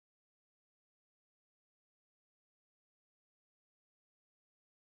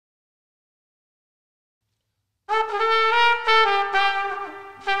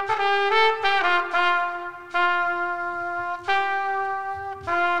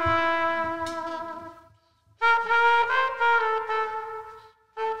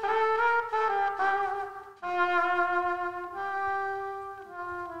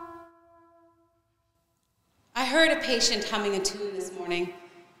heard a patient humming a tune this morning,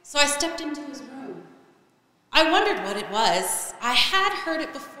 so I stepped into his room. I wondered what it was. I had heard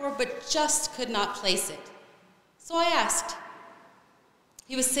it before, but just could not place it. So I asked.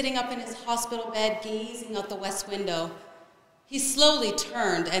 He was sitting up in his hospital bed, gazing out the west window. He slowly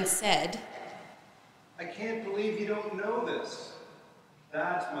turned and said, "I can't believe you don't know this.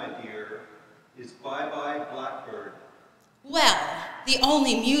 That, my dear, is Bye Bye Blackbird." Well, the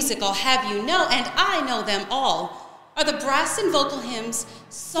only music I'll have you know, and I know them all, are the brass and vocal hymns,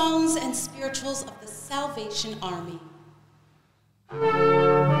 songs and spirituals of the Salvation Army.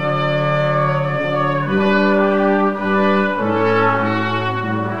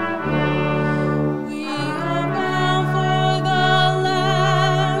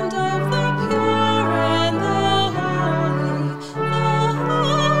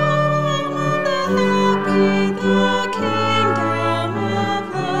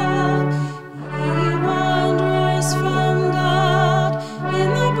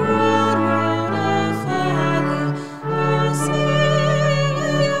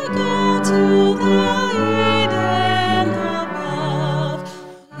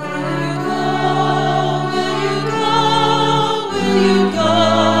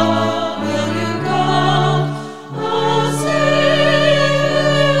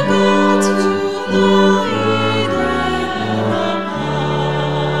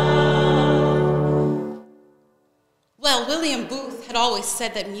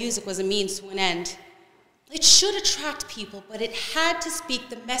 Said that music was a means to an end. It should attract people, but it had to speak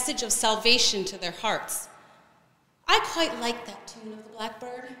the message of salvation to their hearts. I quite liked that tune of the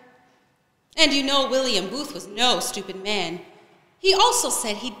Blackbird. And you know William Booth was no stupid man. He also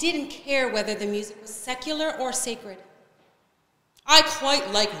said he didn't care whether the music was secular or sacred. I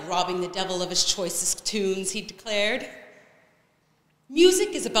quite like robbing the devil of his choicest tunes, he declared. Music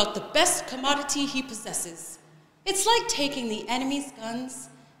is about the best commodity he possesses. It's like taking the enemy's guns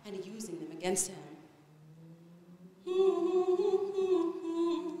and using them against him.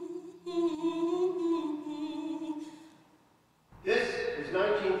 This is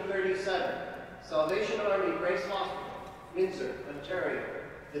 1937, Salvation Army Grace Hospital, Windsor, Ontario,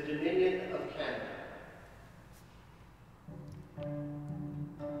 the Dominion of Canada.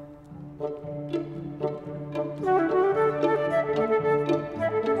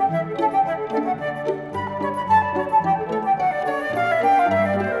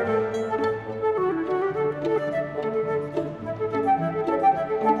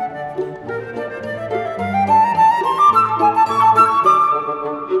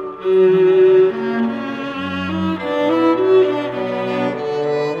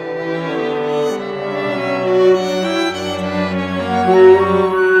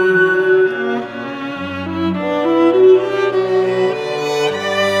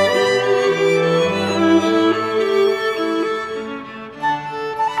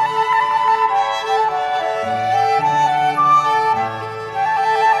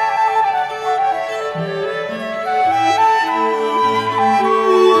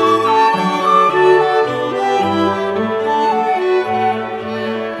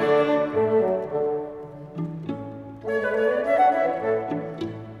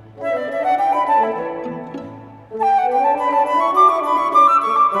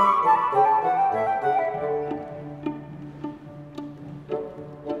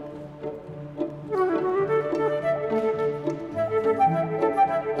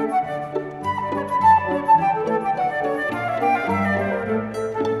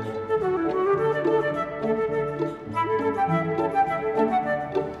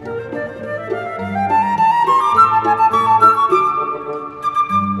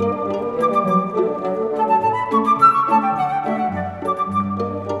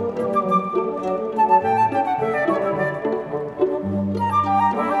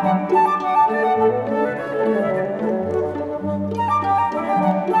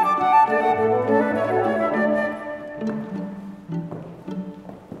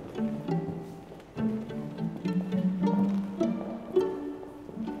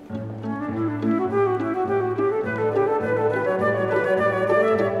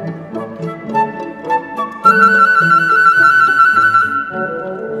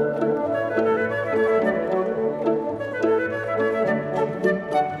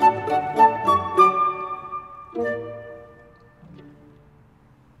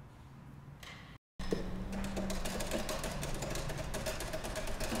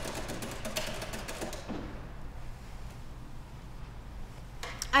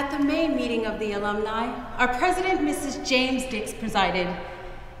 At the May meeting of the alumni, our president, Mrs. James Dix, presided,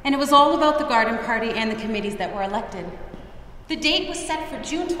 and it was all about the garden party and the committees that were elected. The date was set for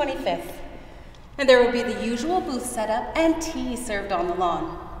June 25th. And there will be the usual booth set up and tea served on the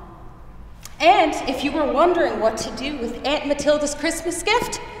lawn. And if you were wondering what to do with Aunt Matilda's Christmas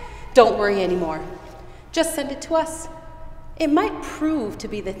gift, don't worry anymore. Just send it to us. It might prove to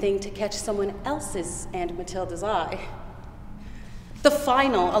be the thing to catch someone else's Aunt Matilda's eye. The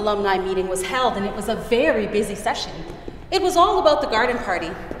final alumni meeting was held, and it was a very busy session. It was all about the garden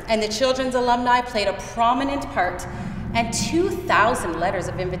party, and the children's alumni played a prominent part, and 2,000 letters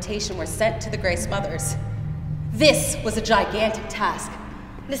of invitation were sent to the Grace Mothers. This was a gigantic task,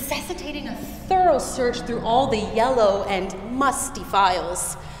 necessitating a thorough search through all the yellow and musty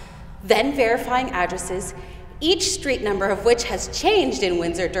files, then verifying addresses, each street number of which has changed in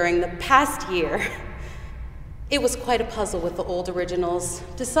Windsor during the past year. It was quite a puzzle with the old originals,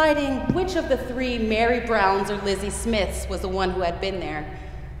 deciding which of the three Mary Browns or Lizzie Smiths was the one who had been there.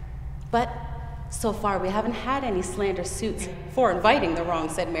 But so far, we haven't had any slander suits for inviting the wrong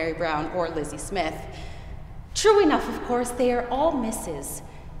said Mary Brown or Lizzie Smith. True enough, of course, they are all misses,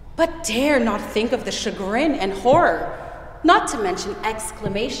 but dare not think of the chagrin and horror, not to mention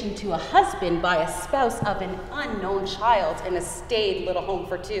exclamation to a husband by a spouse of an unknown child in a staid little home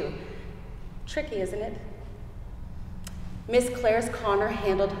for two. Tricky, isn't it? Miss Clarice Connor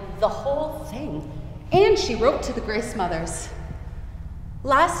handled the whole thing, and she wrote to the Grace Mothers.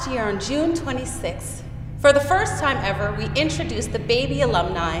 Last year on June 26th, for the first time ever, we introduced the Baby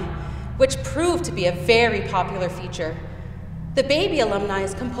Alumni, which proved to be a very popular feature. The Baby Alumni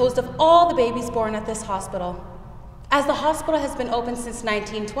is composed of all the babies born at this hospital. As the hospital has been open since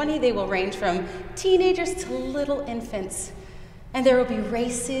 1920, they will range from teenagers to little infants. And there will be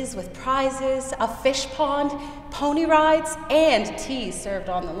races with prizes, a fish pond, pony rides, and tea served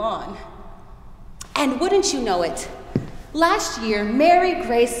on the lawn. And wouldn't you know it, last year, Mary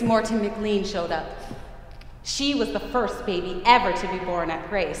Grace Morton McLean showed up. She was the first baby ever to be born at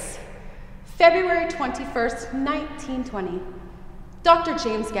Grace. February 21st, 1920. Dr.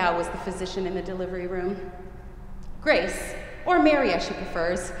 James Gow was the physician in the delivery room. Grace, or Mary as she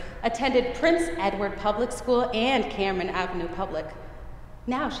prefers, attended Prince Edward Public School and Cameron Avenue Public.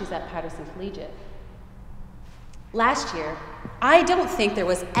 Now she's at Patterson Collegiate. Last year, I don't think there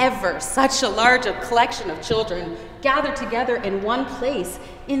was ever such a large collection of children gathered together in one place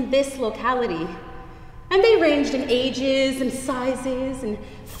in this locality. And they ranged in ages and sizes, and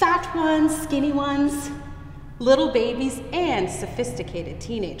fat ones, skinny ones, little babies, and sophisticated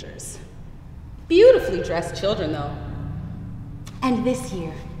teenagers. Beautifully dressed children, though. And this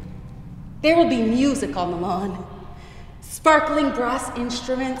year, there will be music on the lawn, sparkling brass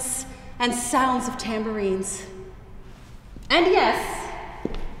instruments, and sounds of tambourines. And yes,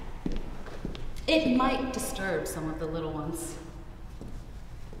 it might disturb some of the little ones.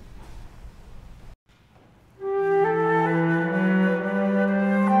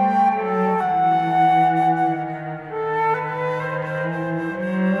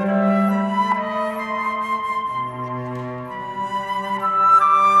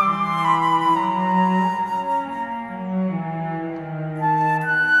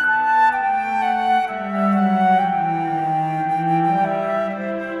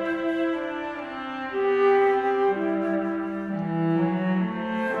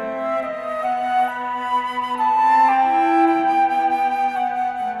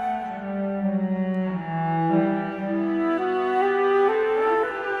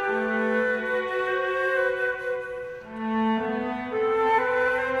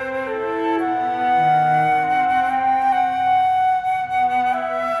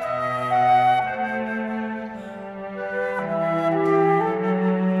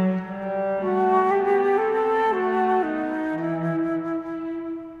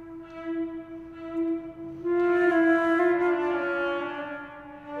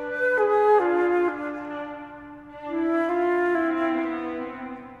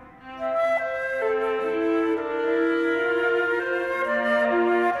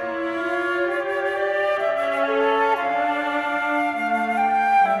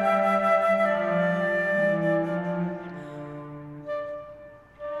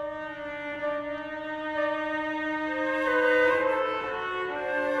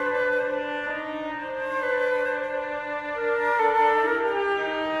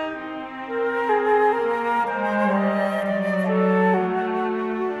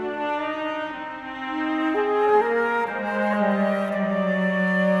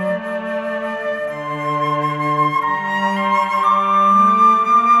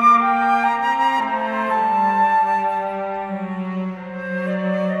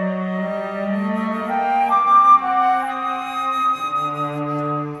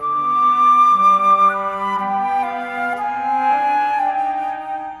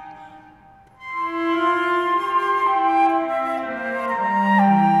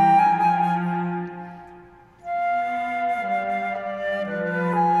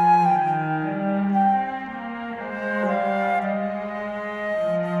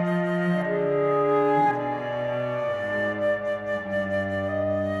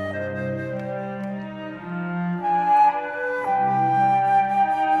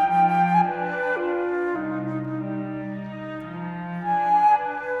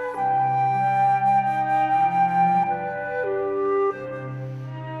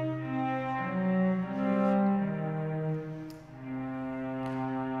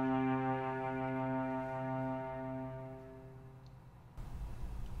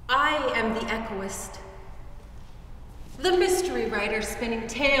 am the echoist, the mystery writer spinning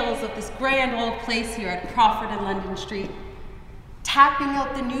tales of this grand old place here at Crawford and London Street, tapping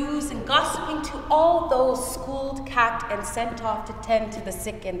out the news and gossiping to all those schooled, capped, and sent off to tend to the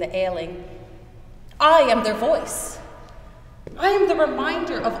sick and the ailing. I am their voice. I am the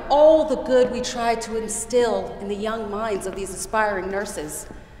reminder of all the good we try to instill in the young minds of these aspiring nurses.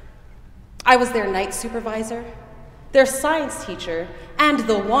 I was their night supervisor, their science teacher, and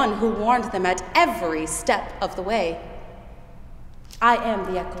the one who warned them at every step of the way. I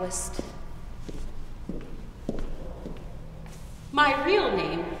am the echoist. My real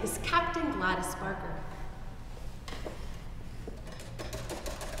name is Captain Gladys Barker.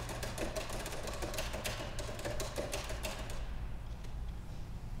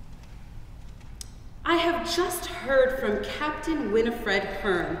 I have just heard from Captain Winifred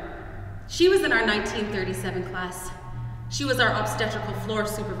Hearn. She was in our 1937 class. She was our obstetrical floor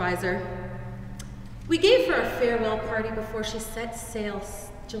supervisor. We gave her a farewell party before she set sail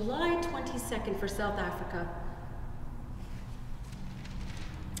July 22nd for South Africa.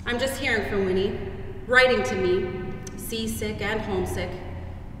 I'm just hearing from Winnie, writing to me, seasick and homesick,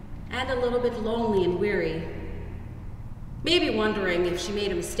 and a little bit lonely and weary. Maybe wondering if she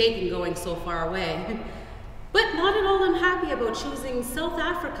made a mistake in going so far away, but not at all unhappy about choosing South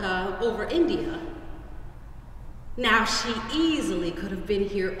Africa over India. Now, she easily could have been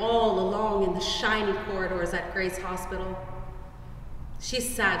here all along in the shiny corridors at Grace Hospital. She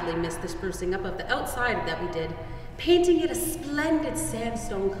sadly missed the sprucing up of the outside that we did, painting it a splendid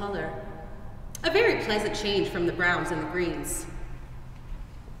sandstone color. A very pleasant change from the browns and the greens.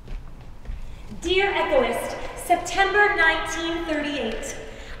 Dear Echoist, September 1938.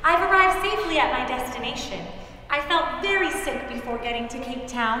 I've arrived safely at my destination. I felt very sick before getting to Cape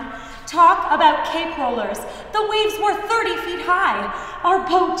Town. Talk about Cape rollers. The waves were 30 feet high. Our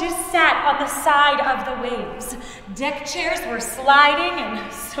boat just sat on the side of the waves. Deck chairs were sliding,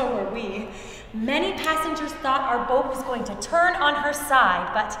 and so were we. Many passengers thought our boat was going to turn on her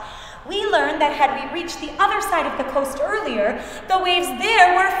side, but we learned that had we reached the other side of the coast earlier, the waves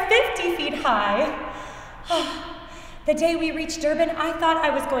there were 50 feet high. The day we reached Durban, I thought I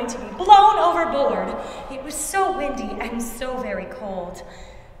was going to be blown overboard. It was so windy and so very cold.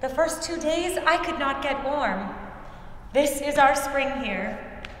 The first 2 days, I could not get warm. This is our spring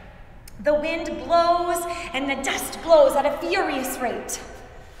here. The wind blows and the dust blows at a furious rate.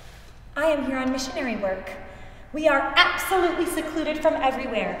 I am here on missionary work. We are absolutely secluded from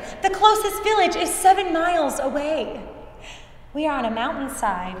everywhere. The closest village is 7 miles away. We are on a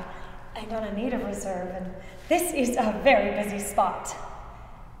mountainside and on a native reserve, and this is a very busy spot.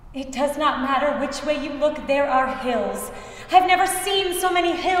 It does not matter which way you look, there are hills. I've never seen so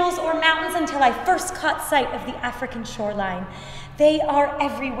many hills or mountains until I first caught sight of the African shoreline. They are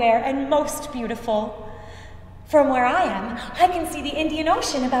everywhere and most beautiful. From where I am, I can see the Indian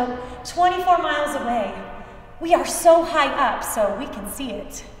Ocean about 24 miles away. We are so high up, so we can see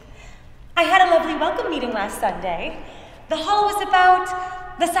it. I had a lovely welcome meeting last Sunday. The hall was about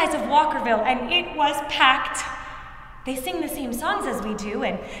the size of Walkerville, and it was packed. They sing the same songs as we do,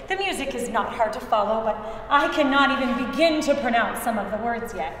 and the music is not hard to follow, but I cannot even begin to pronounce some of the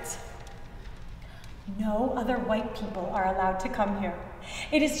words yet. No other white people are allowed to come here.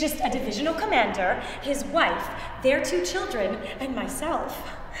 It is just a divisional commander, his wife, their 2 children, and myself.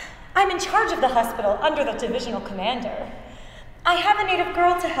 I'm in charge of the hospital under the divisional commander. I have a native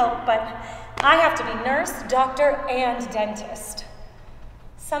girl to help, but I have to be nurse, doctor, and dentist.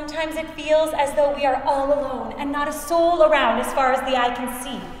 Sometimes it feels as though we are all alone and not a soul around as far as the eye can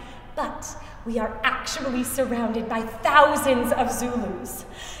see. But we are actually surrounded by thousands of Zulus.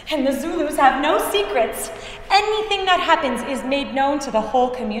 And the Zulus have no secrets. Anything that happens is made known to the whole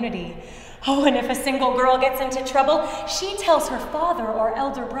community. Oh, and if a single girl gets into trouble, she tells her father or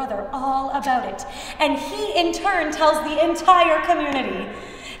elder brother all about it. And he, in turn, tells the entire community.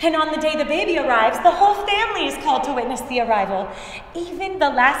 And on the day the baby arrives, the whole family is called to witness the arrival. Even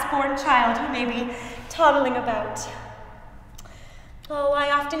the last-born child who may be toddling about. Oh, I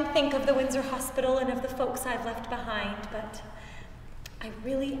often think of the Windsor Hospital and of the folks I've left behind, but I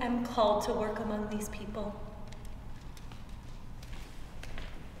really am called to work among these people.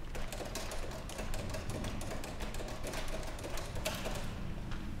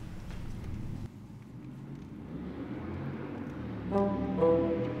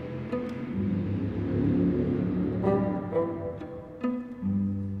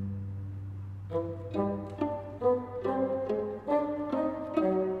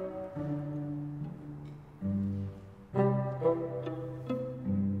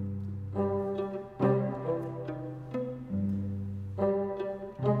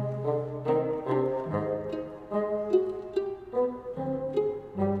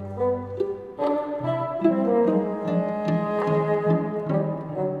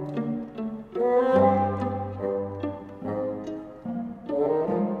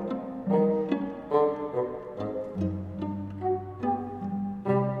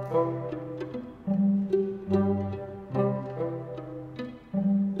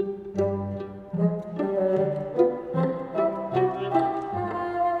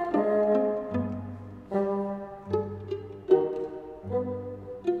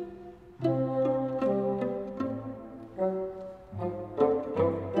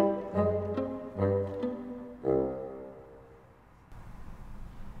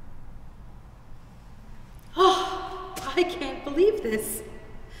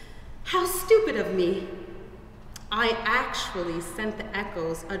 How stupid of me. I actually sent the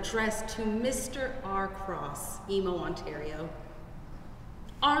echoes addressed to Mr. R. Cross, Emo, Ontario.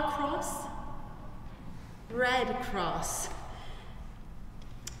 R. Cross? Red Cross.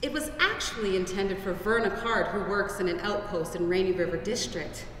 It was actually intended for Verna Card, who works in an outpost in Rainy River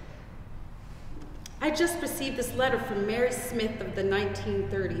District. I just received this letter from Mary Smith of the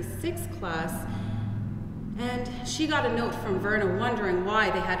 1936 class, and she got a note from Verna wondering why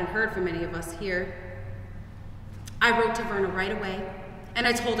they hadn't heard from any of us here. I wrote to Verna right away, and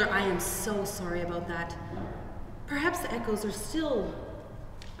I told her I am so sorry about that. Perhaps the echoes are still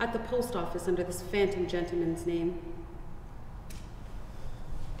at the post office under this phantom gentleman's name.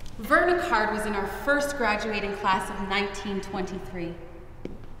 Verna Card was in our first graduating class of 1923.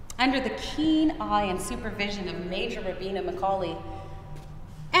 Under the keen eye and supervision of Major Robina Macaulay.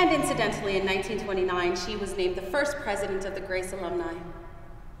 And incidentally, in 1929, she was named the first president of the Grace Alumni.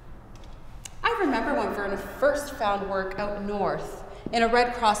 I remember when Verna first found work out north in a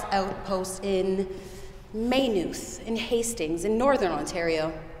Red Cross outpost in Maynooth, in Hastings, in Northern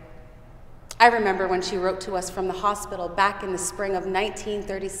Ontario. I remember when she wrote to us from the hospital back in the spring of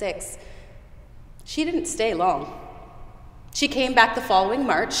 1936. She didn't stay long. She came back the following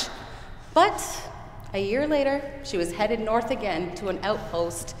March, but a year later, she was headed north again to an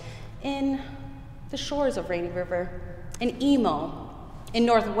outpost in the shores of Rainy River, in Emo, in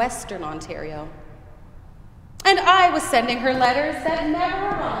northwestern Ontario. And I was sending her letters that never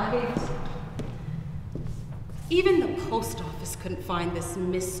arrived. Even the post office couldn't find this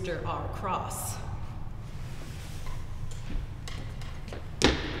Mr. R. Cross.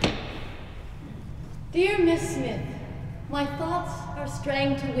 Dear Miss Smith, my thoughts are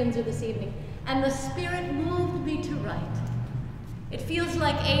straying to Windsor this evening, and the spirit moved me to write. It feels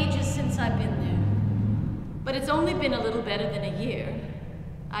like ages since I've been there, but it's only been a little better than a year.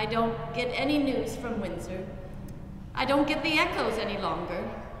 I don't get any news from Windsor. I don't get the echoes any longer.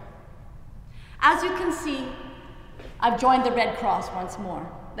 As you can see, I've joined the Red Cross once more.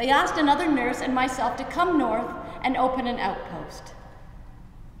 They asked another nurse and myself to come north and open an outpost.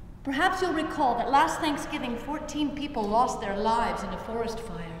 Perhaps you'll recall that last Thanksgiving, 14 people lost their lives in a forest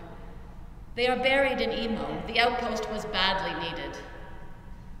fire. They are buried in Emo. The outpost was badly needed.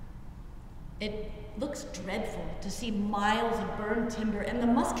 It looks dreadful to see miles of burned timber, and the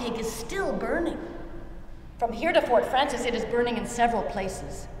muskeg is still burning. From here to Fort Frances, it is burning in several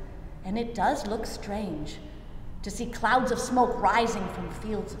places. And it does look strange to see clouds of smoke rising from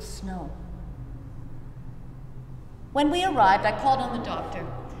fields of snow. When we arrived, I called on the doctor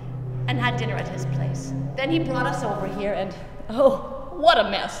and had dinner at his place. Then he brought us over here, and oh, what a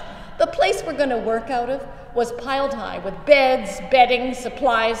mess. The place we're gonna work out of was piled high with beds, bedding,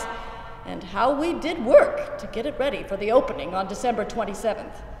 supplies, and how we did work to get it ready for the opening on December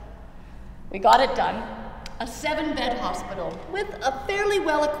 27th. We got it done, a 7-bed hospital with a fairly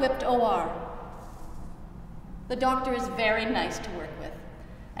well-equipped OR. The doctor is very nice to work with,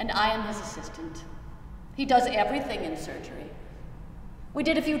 and I am his assistant. He does everything in surgery. We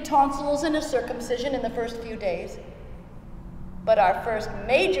did a few tonsils and a circumcision in the first few days. But our first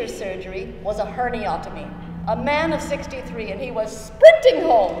major surgery was a herniatomy. A man of 63, and he was sprinting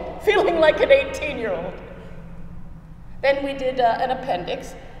home, feeling like an 18-year-old. Then we did an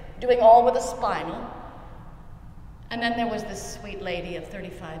appendix, doing all with a spinal. And then there was this sweet lady of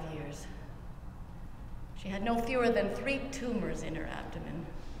 35 years. She had no fewer than 3 tumors in her abdomen.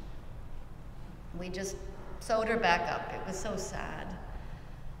 We just sewed her back up. It was so sad.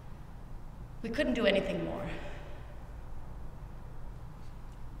 We couldn't do anything more.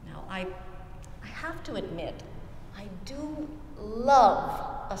 Now, I have to admit, I do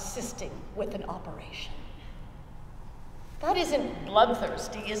love assisting with an operation. That isn't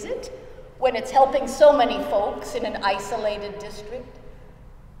bloodthirsty, is it? When it's helping so many folks in an isolated district.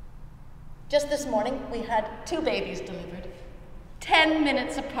 Just this morning, we had 2 babies delivered, 10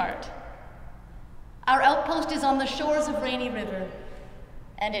 minutes apart. Our outpost is on the shores of Rainy River,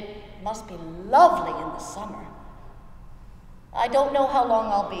 and it must be lovely in the summer. I don't know how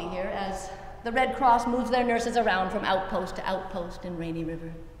long I'll be here, as the Red Cross moves their nurses around from outpost to outpost in Rainy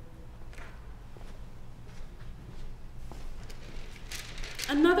River.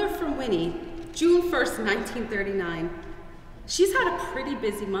 Another from Winnie, June 1st, 1939. She's had a pretty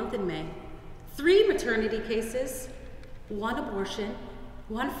busy month in May. 3 maternity cases, 1 abortion,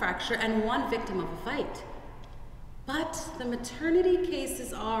 1 fracture, and 1 victim of a fight. But the maternity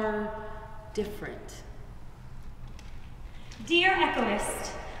cases are different. Dear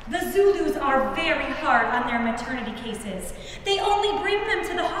Echoist, The Zulus are very hard on their maternity cases. They only bring them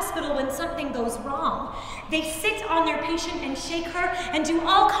to the hospital when something goes wrong. They sit on their patient and shake her and do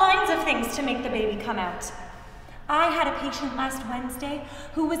all kinds of things to make the baby come out. I had a patient last Wednesday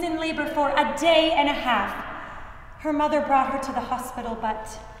who was in labor for a day and a half. Her mother brought her to the hospital,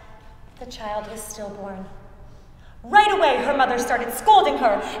 but the child was stillborn. Right away, her mother started scolding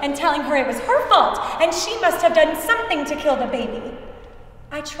her and telling her it was her fault and she must have done something to kill the baby.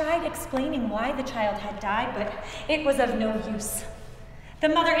 I tried explaining why the child had died, but it was of no use. The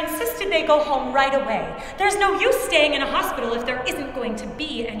mother insisted they go home right away. There's no use staying in a hospital if there isn't going to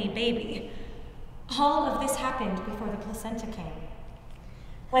be any baby. All of this happened before the placenta came.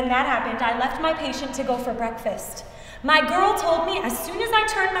 When that happened, I left my patient to go for breakfast. My girl told me as soon as I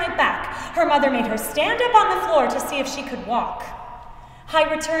turned my back, her mother made her stand up on the floor to see if she could walk. I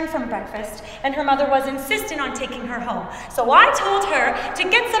returned from breakfast, and her mother was insistent on taking her home, so I told her to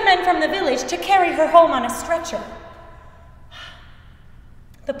get some men from the village to carry her home on a stretcher.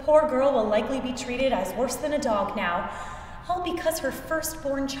 The poor girl will likely be treated as worse than a dog now, all because her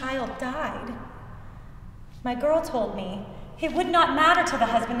firstborn child died. My girl told me it would not matter to the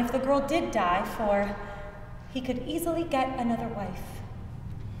husband if the girl did die, for he could easily get another wife.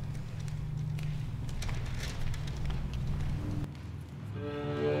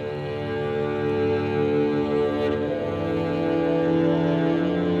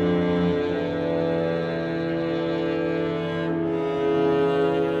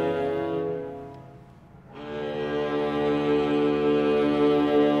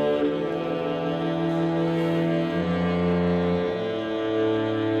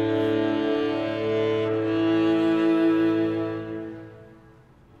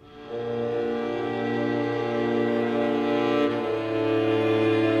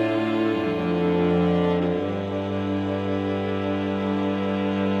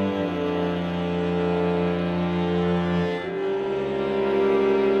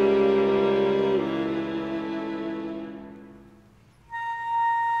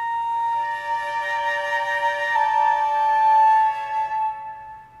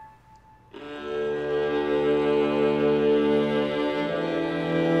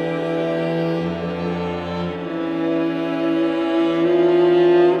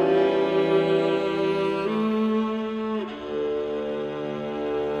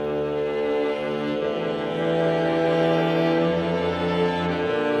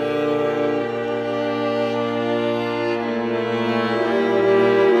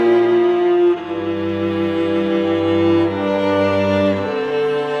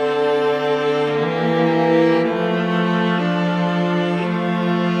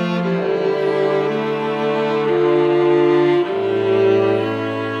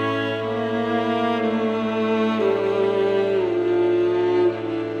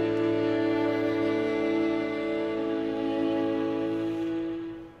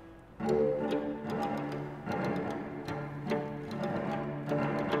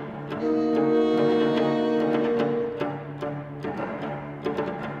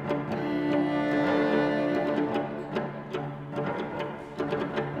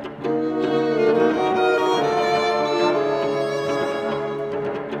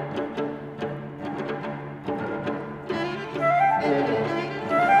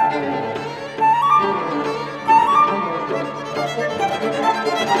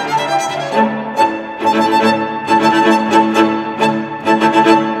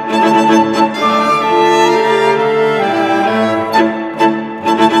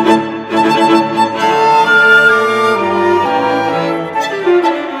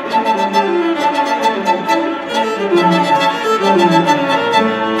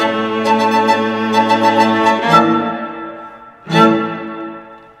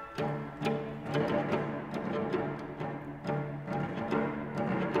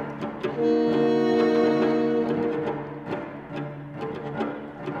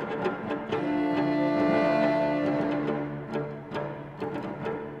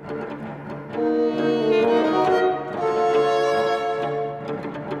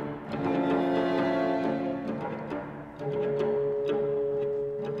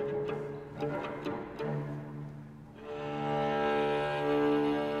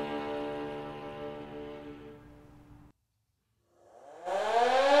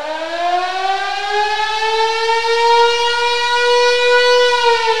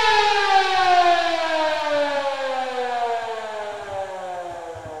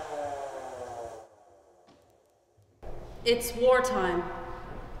 It's wartime.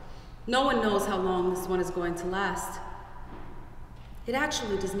 No one knows how long this one is going to last. It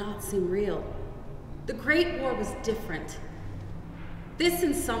actually does not seem real. The Great War was different. This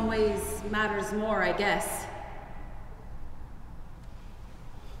in some ways matters more, I guess.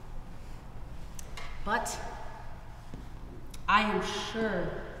 But I am sure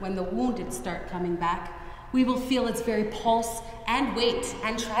when the wounded start coming back, we will feel its very pulse and weight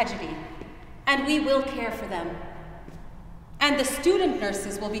and tragedy, and we will care for them. And the student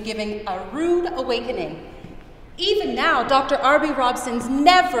nurses will be giving a rude awakening. Even now, Dr. R.B. Robson's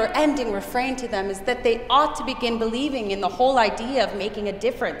never-ending refrain to them is that they ought to begin believing in the whole idea of making a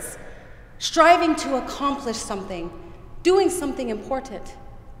difference, striving to accomplish something, doing something important.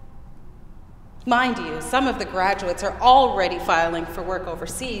 Mind you, some of the graduates are already filing for work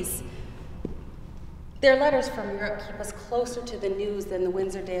overseas. Their letters from Europe keep us closer to the news than the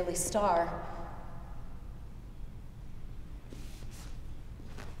Windsor Daily Star.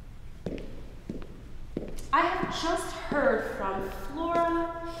 I have just heard from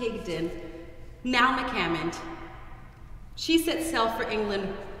Flora Higdon, now McCammond. She set sail for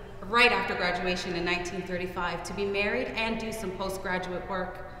England right after graduation in 1935 to be married and do some postgraduate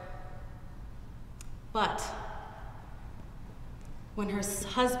work. But when her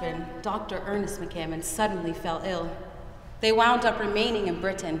husband, Dr. Ernest McCammond, suddenly fell ill, they wound up remaining in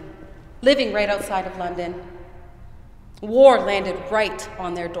Britain, living right outside of London. War landed right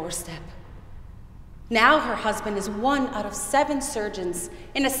on their doorstep. Now her husband is 1 out of 7 surgeons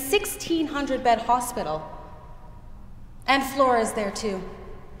in a 1,600-bed hospital. And Flora is there too.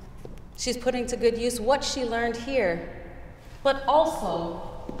 She's putting to good use what she learned here, but also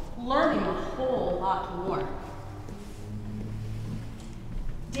learning a whole lot more.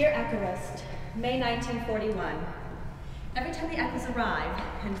 Dear Echoist, May 1941. Every time the echoes arrive,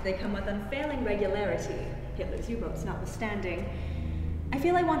 and they come with unfailing regularity, Hitler's U-boats notwithstanding, I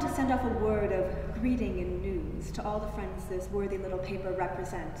feel I want to send off a word of greeting and news to all the friends this worthy little paper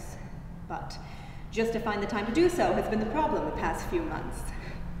represents. But just to find the time to do so has been the problem the past few months.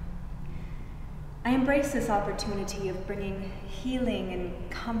 I embrace this opportunity of bringing healing and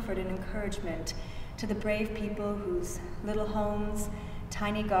comfort and encouragement to the brave people whose little homes,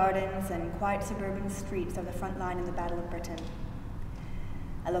 tiny gardens, and quiet suburban streets are the front line in the Battle of Britain.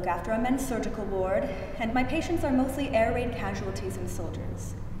 I look after a men's surgical ward, and my patients are mostly air raid casualties and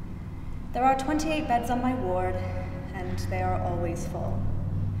soldiers. There are 28 beds on my ward, and they are always full.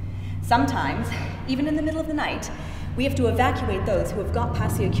 Sometimes, even in the middle of the night, we have to evacuate those who have got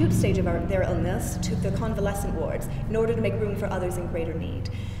past the acute stage of their illness to the convalescent wards in order to make room for others in greater need.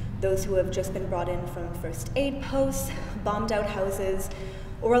 Those who have just been brought in from first aid posts, bombed out houses,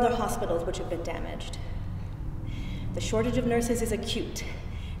 or other hospitals which have been damaged. The shortage of nurses is acute,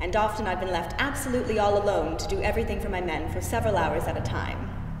 and often I've been left absolutely all alone to do everything for my men for several hours at a time.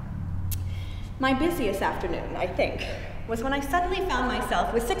 My busiest afternoon, I think, was when I suddenly found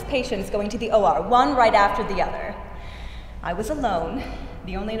myself with 6 patients going to the OR, one right after the other. I was alone,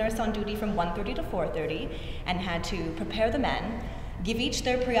 the only nurse on duty from 1:30 to 4:30, and had to prepare the men, give each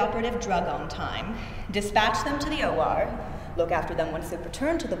their preoperative drug on time, dispatch them to the OR, look after them once they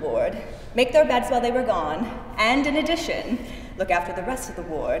returned to the ward, make their beds while they were gone, and in addition, look after the rest of the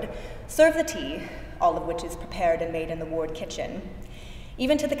ward, serve the tea, all of which is prepared and made in the ward kitchen,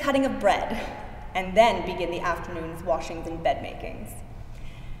 even to the cutting of bread, and then begin the afternoon's washings and bed makings.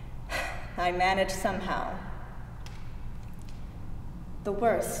 I managed somehow. The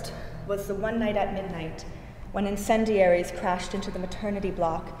worst was the one night at midnight when incendiaries crashed into the maternity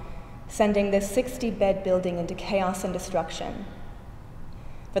block, sending this 60-bed building into chaos and destruction.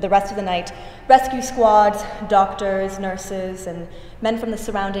 For the rest of the night, rescue squads, doctors, nurses, and men from the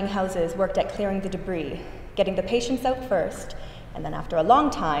surrounding houses worked at clearing the debris, getting the patients out first, and then after a long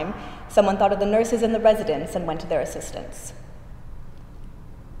time, someone thought of the nurses and the residents and went to their assistance.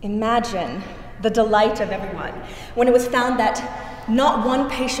 Imagine the delight of everyone when it was found that not one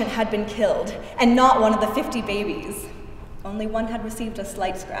patient had been killed, and not one of the 50 babies. Only one had received a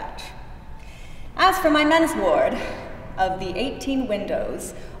slight scratch. As for my men's ward, of the 18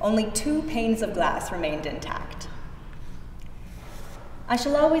 windows, only 2 panes of glass remained intact. I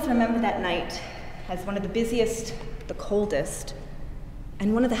shall always remember that night as one of the busiest, the coldest,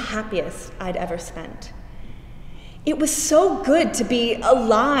 and one of the happiest I'd ever spent. It was so good to be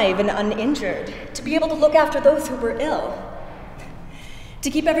alive and uninjured, to be able to look after those who were ill. To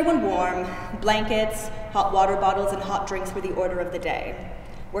keep everyone warm, blankets, hot water bottles, and hot drinks were the order of the day.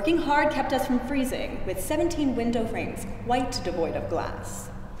 Working hard kept us from freezing, with 17 window frames quite devoid of glass.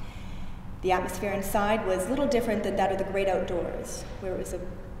 The atmosphere inside was little different than that of the great outdoors, where it was a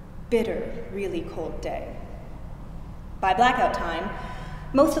bitter, really cold day. By blackout time,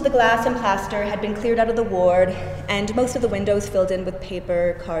 most of the glass and plaster had been cleared out of the ward, and most of the windows filled in with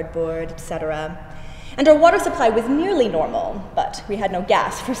paper, cardboard, etc. and our water supply was nearly normal, but we had no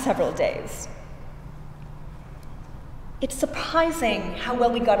gas for several days. It's surprising how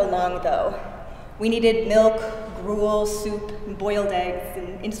well we got along, though. We needed milk, gruel, soup, boiled eggs,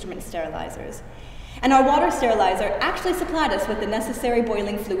 and instrument sterilizers. And our water sterilizer actually supplied us with the necessary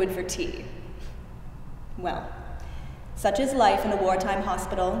boiling fluid for tea. Well, such is life in a wartime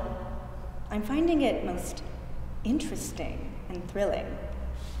hospital. I'm finding it most interesting and thrilling.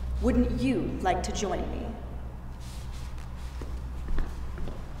 Wouldn't you like to join me?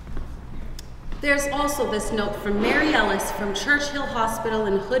 There's also this note from Mary Ellis from Churchill Hospital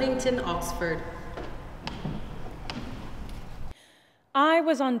in Hoodington, Oxford. I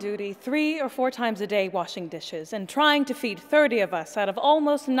was on duty 3 or 4 times a day washing dishes and trying to feed 30 of us out of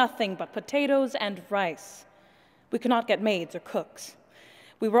almost nothing but potatoes and rice. We could not get maids or cooks.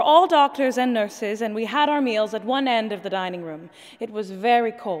 We were all doctors and nurses, and we had our meals at one end of the dining room. It was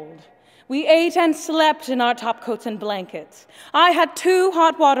very cold. We ate and slept in our topcoats and blankets. I had 2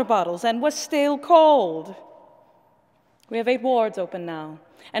 hot water bottles and was still cold. We have 8 wards open now,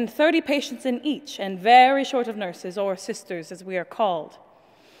 and 30 patients in each, and very short of nurses, or sisters as we are called.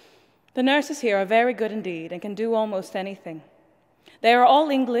 The nurses here are very good indeed and can do almost anything. They are all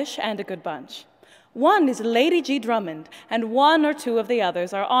English and a good bunch. One is Lady G. Drummond, and 1 or 2 of the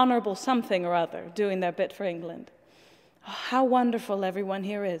others are honorable something or other, doing their bit for England. Oh, how wonderful everyone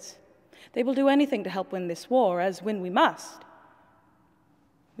here is. They will do anything to help win this war, as win we must.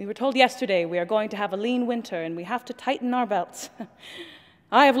 We were told yesterday we are going to have a lean winter, and we have to tighten our belts.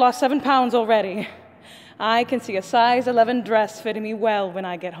 I have lost 7 pounds already. I can see a size 11 dress fitting me well when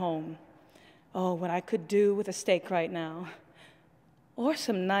I get home. Oh, what I could do with a steak right now. Or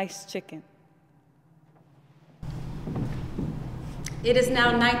some nice chicken. It is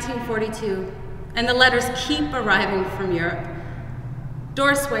now 1942, and the letters keep arriving from Europe.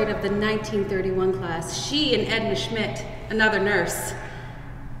 Doris White of the 1931 class, she and Edna Schmidt, another nurse,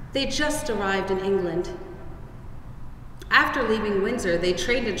 they just arrived in England. After leaving Windsor, they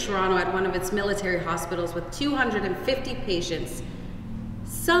trained in Toronto at one of its military hospitals with 250 patients,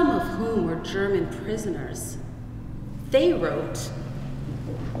 some of whom were German prisoners. They wrote,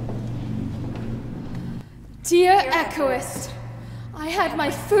 Dear Echoist, I had my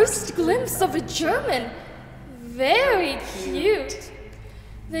first glimpse of a German. Very cute.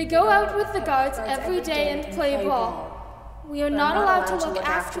 They go out with the guards every day and play ball. We are not allowed to look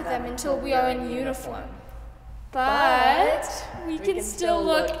after them until we are in uniform. But we can still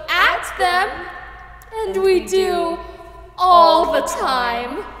look at them, and we do all the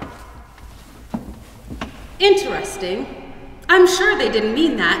time. Interesting. I'm sure they didn't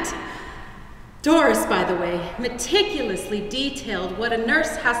mean that. Doris, by the way, meticulously detailed what a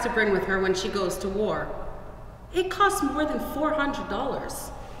nurse has to bring with her when she goes to war. It costs more than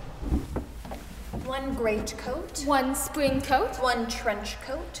 $400. 1 great coat, 1 spring coat, 1 trench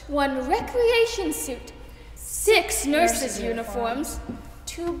coat, 1 recreation suit, 6 nurses' uniforms,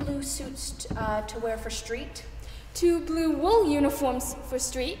 2 blue suits to wear for street, 2 blue wool uniforms for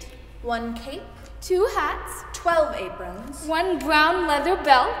street, 1 cape, 2 hats, 12 aprons, 1 brown leather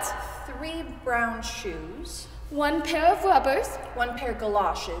belt, 3 brown shoes, 1 pair of rubbers, 1 pair of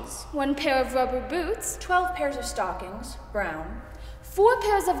galoshes, 1 pair of rubber boots, 12 pairs of stockings, brown, 4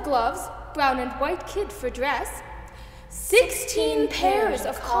 pairs of gloves, brown and white kid for dress, 16 pairs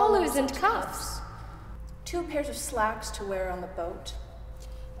of collars and cuffs, 2 pairs of slacks to wear on the boat,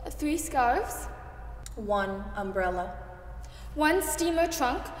 3 scarves, 1 umbrella, 1 steamer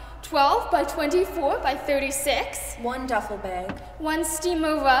trunk, 12 by 24 by 36, 1 duffel bag, 1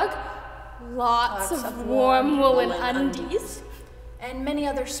 steamer rug, lots of warm woolen undies, and many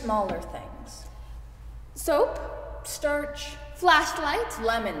other smaller things. Soap, starch, flashlights,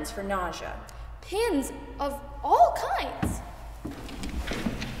 lemons for nausea, pins of all kinds.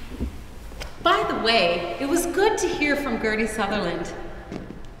 By the way, it was good to hear from Gertie Sutherland.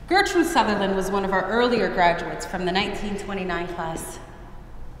 Gertrude Sutherland was one of our earlier graduates from the 1929 class.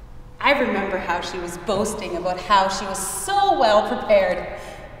 I remember how she was boasting about how she was so well prepared.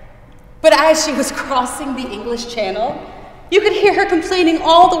 But as she was crossing the English Channel, you could hear her complaining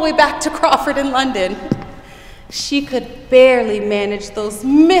all the way back to Crawford in London. She could barely manage those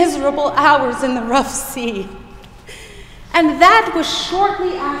miserable hours in the rough sea. And that was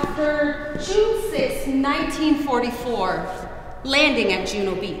shortly after June 6, 1944, landing at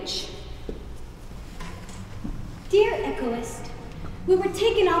Juno Beach. Dear Echoist, we were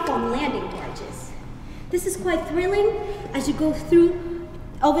taken off on landing barges. This is quite thrilling as you go through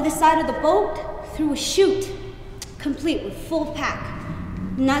over the side of the boat through a chute, complete with full pack.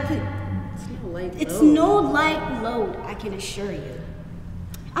 It's no light load, I can assure you.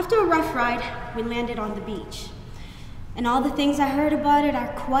 After a rough ride, we landed on the beach. And all the things I heard about it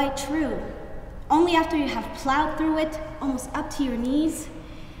are quite true. Only after you have plowed through it, almost up to your knees,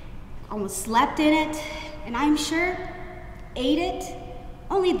 almost slept in it, and I'm sure ate it,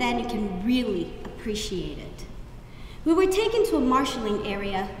 only then you can really appreciate it. We were taken to a marshalling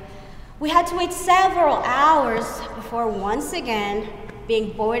area. We had to wait several hours before once again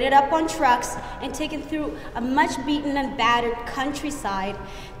being boarded up on trucks and taken through a much beaten and battered countryside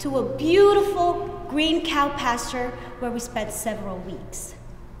to a beautiful green cow pasture where we spent several weeks.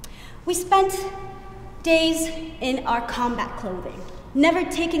 We spent days in our combat clothing, never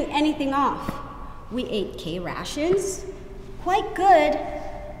taking anything off. We ate K rations, quite good,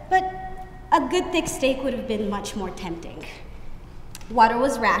 but a good thick steak would have been much more tempting. Water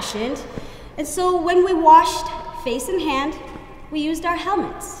was rationed, and so when we washed face and hand, we used our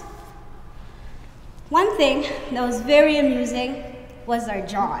helmets. One thing that was very amusing was our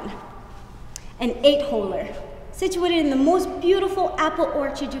John, an 8-holer, situated in the most beautiful apple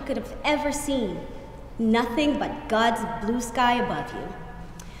orchard you could have ever seen. Nothing but God's blue sky above you.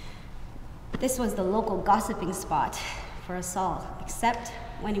 This was the local gossiping spot for us all, except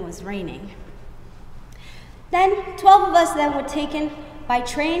when it was raining. Then 12 of us then were taken by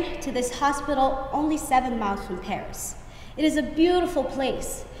train to this hospital only 7 miles from Paris. It is a beautiful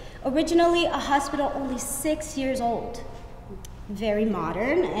place. Originally a hospital only 6 years old. Very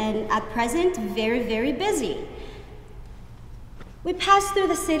modern and at present very, very busy. We passed through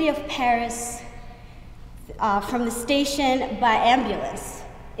the city of Paris from the station by ambulance.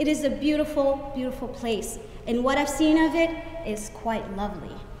 It is a beautiful, beautiful place, and what I've seen of it is quite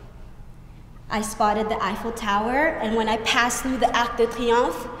lovely. I spotted the Eiffel Tower, and when I passed through the Arc de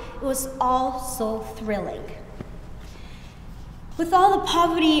Triomphe, it was all so thrilling. With all the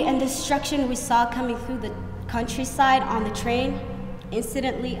poverty and destruction we saw coming through the countryside on the train,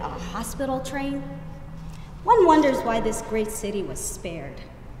 incidentally a hospital train, one wonders why this great city was spared.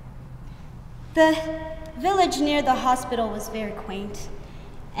 The village near the hospital was very quaint,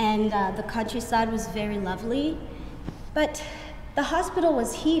 and the countryside was very lovely, but the hospital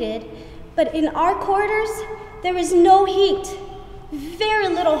was heated, but in our quarters, there is no heat, very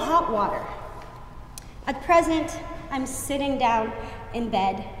little hot water. At present, I'm sitting down in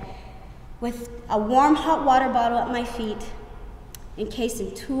bed with a warm hot water bottle at my feet, encased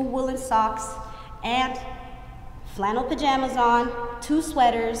in 2 woolen socks and flannel pajamas on, 2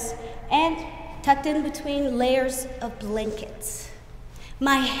 sweaters, and tucked in between layers of blankets.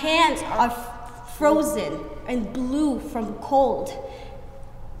 My hands are frozen and blue from cold.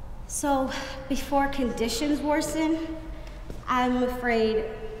 So before conditions worsen, I'm afraid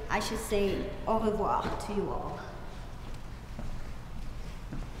I should say au revoir to you all.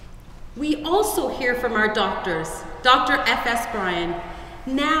 We also hear from our doctors, Dr. F.S. Bryan,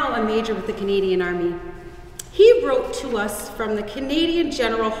 now a major with the Canadian Army. He wrote to us from the Canadian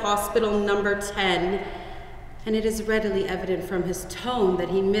General Hospital number 10, and it is readily evident from his tone that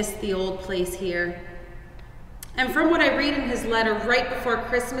he missed the old place here. And from what I read in his letter right before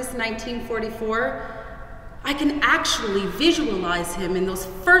Christmas 1944, I can actually visualize him in those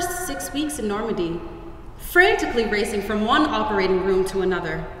first 6 weeks in Normandy, frantically racing from one operating room to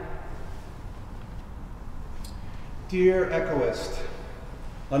another. Dear Echoist,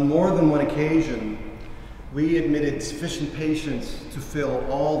 on more than one occasion, we admitted sufficient patients to fill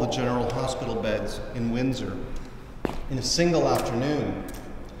all the general hospital beds in Windsor in a single afternoon.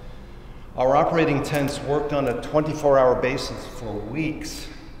 Our operating tents worked on a 24-hour basis for weeks.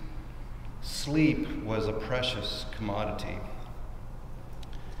 Sleep was a precious commodity.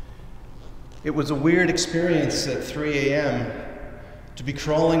 It was a weird experience at 3 a.m. to be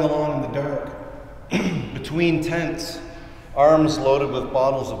crawling along in the dark between tents, arms loaded with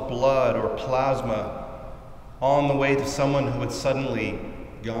bottles of blood or plasma, on the way to someone who had suddenly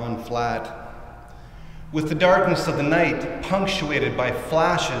gone flat. With the darkness of the night punctuated by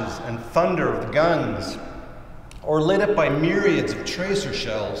flashes and thunder of the guns, or lit up by myriads of tracer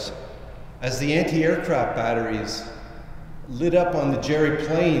shells as the anti-aircraft batteries lit up on the Jerry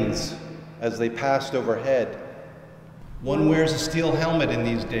planes as they passed overhead. One wears a steel helmet in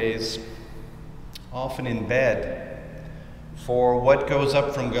these days, often in bed, for what goes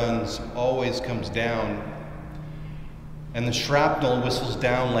up from guns always comes down, and the shrapnel whistles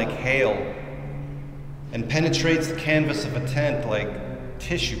down like hail and penetrates the canvas of a tent like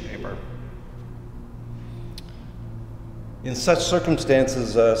tissue paper. In such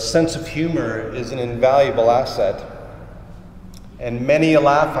circumstances, a sense of humor is an invaluable asset, and many a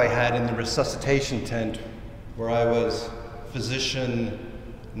laugh I had in the resuscitation tent where I was physician,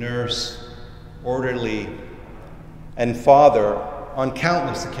 nurse, orderly, and father on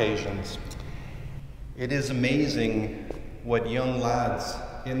countless occasions. It is amazing what young lads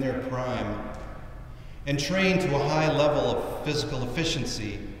in their prime and trained to a high level of physical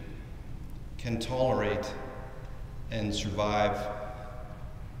efficiency can tolerate and survive.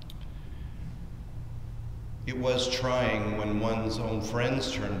 It was trying when one's own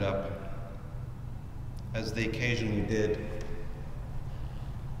friends turned up, as they occasionally did.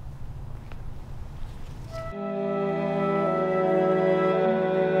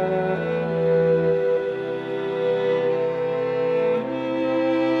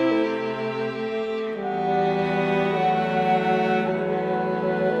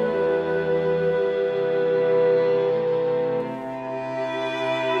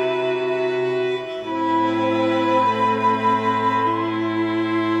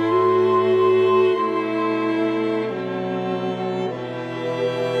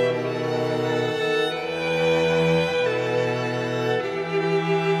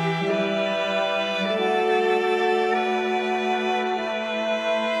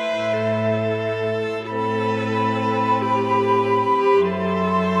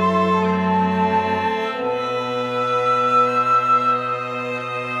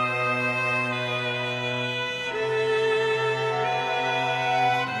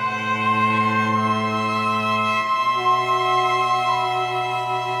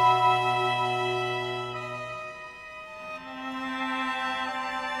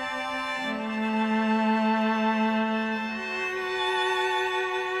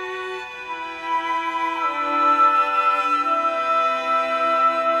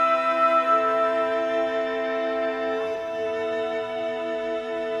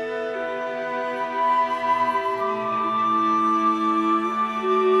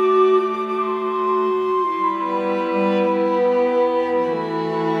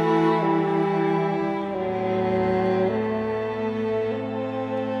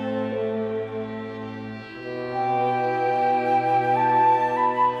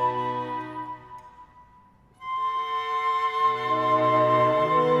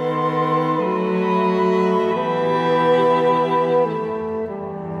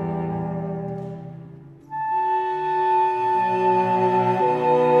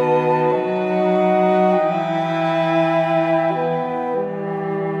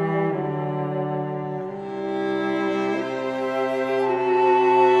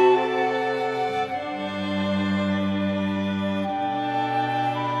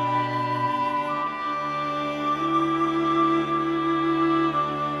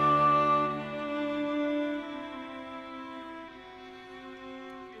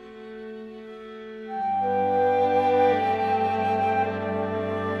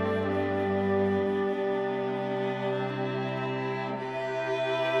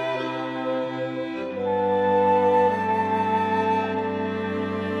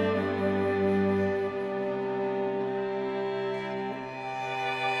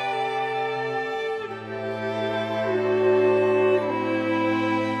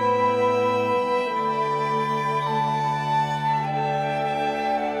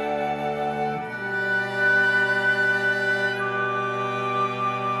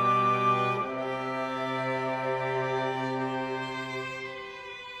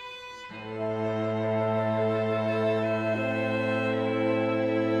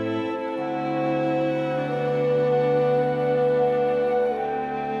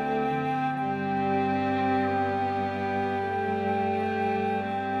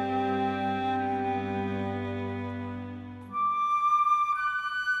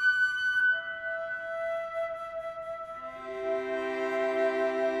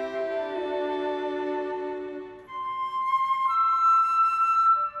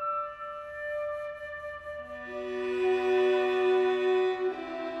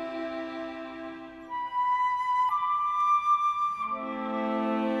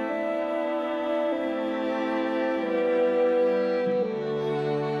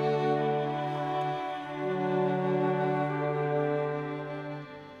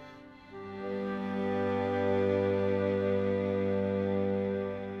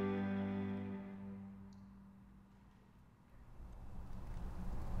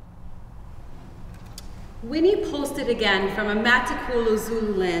 Winnie posted again from a Matakulu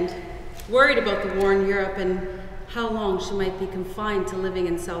Zululand, worried about the war in Europe and how long she might be confined to living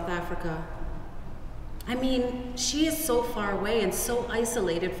in South Africa. I mean, she is so far away and so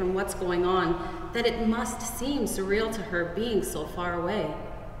isolated from what's going on that it must seem surreal to her being so far away.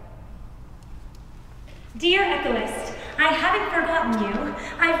 Dear Echoist, I haven't forgotten you.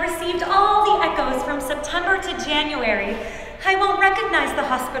 I've received all the echoes from September to January. I won't recognize the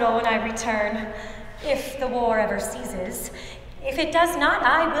hospital when I return, if the war ever ceases. If it does not,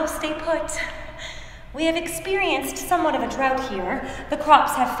 I will stay put. We have experienced somewhat of a drought here. The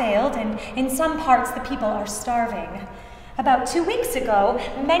crops have failed, and in some parts the people are starving. About 2 weeks ago,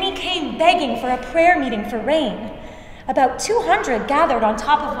 many came begging for a prayer meeting for rain. About 200 gathered on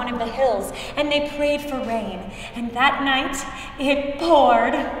top of one of the hills, and they prayed for rain. And that night, it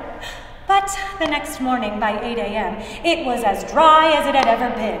poured. But the next morning, by 8 a.m., it was as dry as it had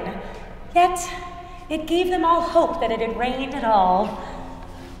ever been. Yet, it gave them all hope that it had rained at all.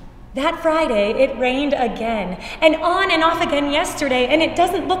 That Friday, it rained again, and on and off again yesterday, and it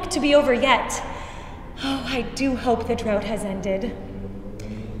doesn't look to be over yet. Oh, I do hope the drought has ended.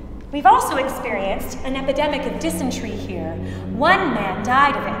 We've also experienced an epidemic of dysentery here. 1 man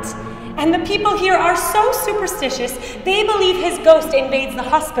died of it. And the people here are so superstitious, they believe his ghost invades the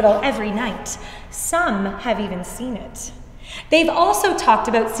hospital every night. Some have even seen it. They've also talked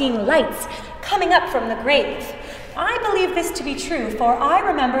about seeing lights coming up from the grave. I believe this to be true, for I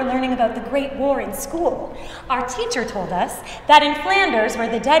remember learning about the Great War in school. Our teacher told us that in Flanders, where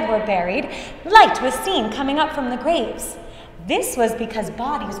the dead were buried, light was seen coming up from the graves. This was because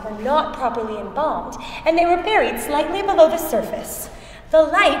bodies were not properly embalmed, and they were buried slightly below the surface. The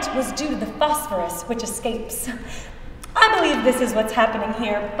light was due to the phosphorus which escapes. I believe this is what's happening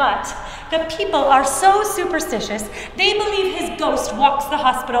here, but the people are so superstitious, they believe his ghost walks the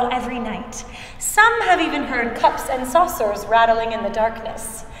hospital every night. Some have even heard cups and saucers rattling in the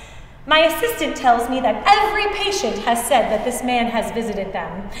darkness. My assistant tells me that every patient has said that this man has visited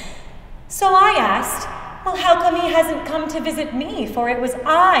them. So I asked, well, how come he hasn't come to visit me, for it was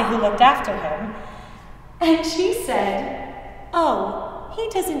I who looked after him? And she said, oh, he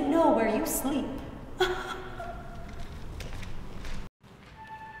doesn't know where you sleep.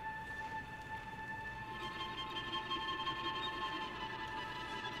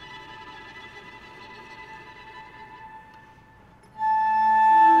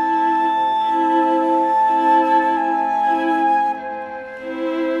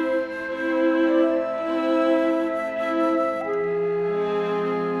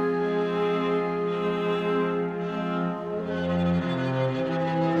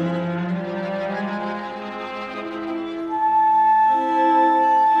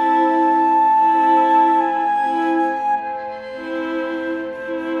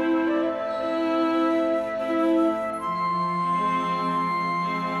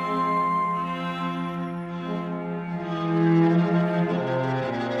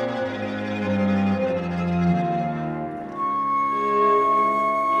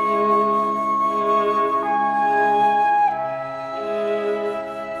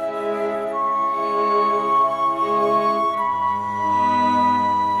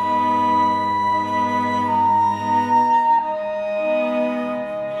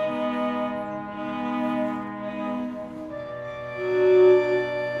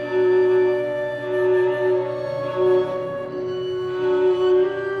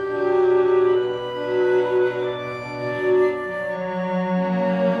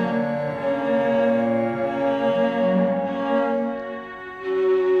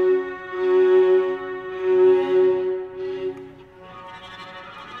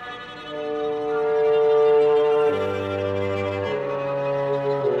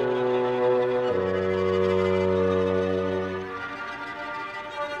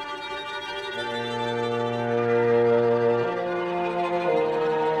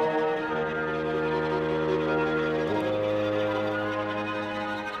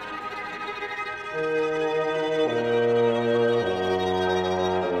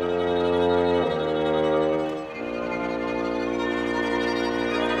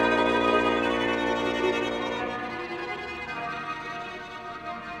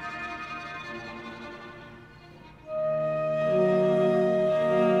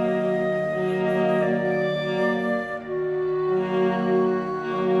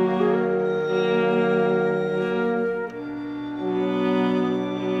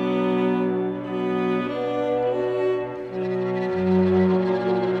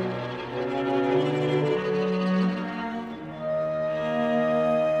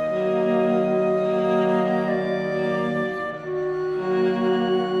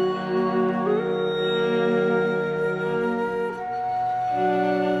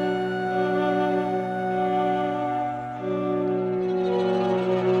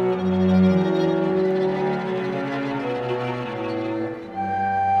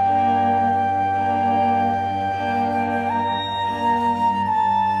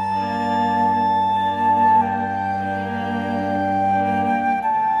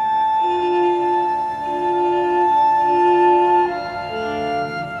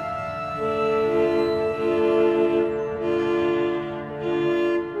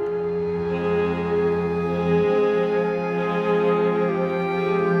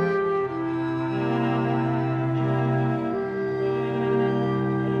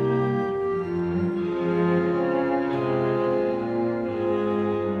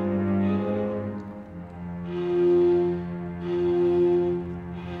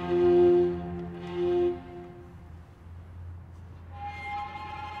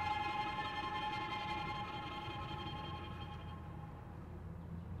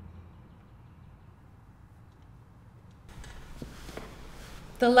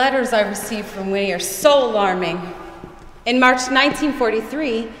 The letters I received from Winnie are so alarming. In March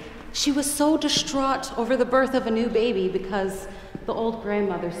 1943, she was so distraught over the birth of a new baby because the old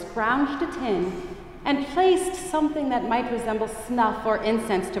grandmother scrounged a tin and placed something that might resemble snuff or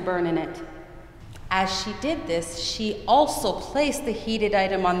incense to burn in it. As she did this, she also placed the heated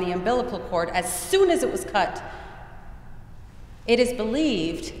item on the umbilical cord as soon as it was cut. It is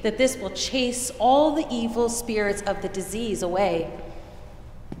believed that this will chase all the evil spirits of the disease away.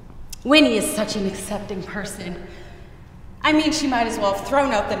 Winnie is such an accepting person. I mean, she might as well have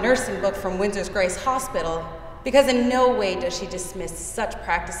thrown out the nursing book from Windsor's Grace Hospital, because in no way does she dismiss such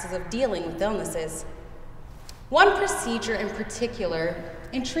practices of dealing with illnesses. One procedure in particular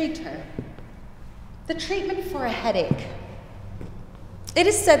intrigued her: the treatment for a headache. It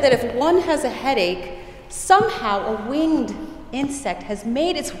is said that if one has a headache, somehow a winged insect has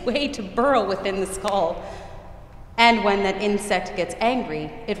made its way to burrow within the skull. And when that insect gets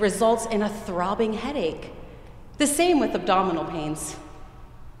angry, it results in a throbbing headache. The same with abdominal pains.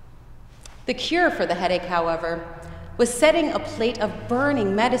 The cure for the headache, however, was setting a plate of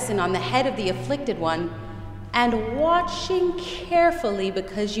burning medicine on the head of the afflicted one and watching carefully,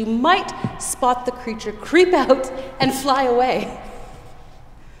 because you might spot the creature creep out and fly away.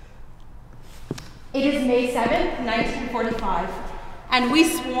 It is May 7th, 1945, and we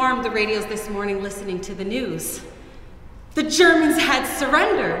swarmed the radios this morning listening to the news. The Germans had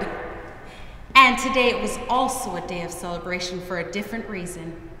surrendered. And today it was also a day of celebration for a different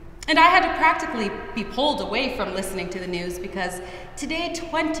reason. And I had to practically be pulled away from listening to the news because today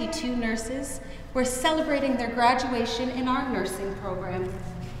 22 nurses were celebrating their graduation in our nursing program.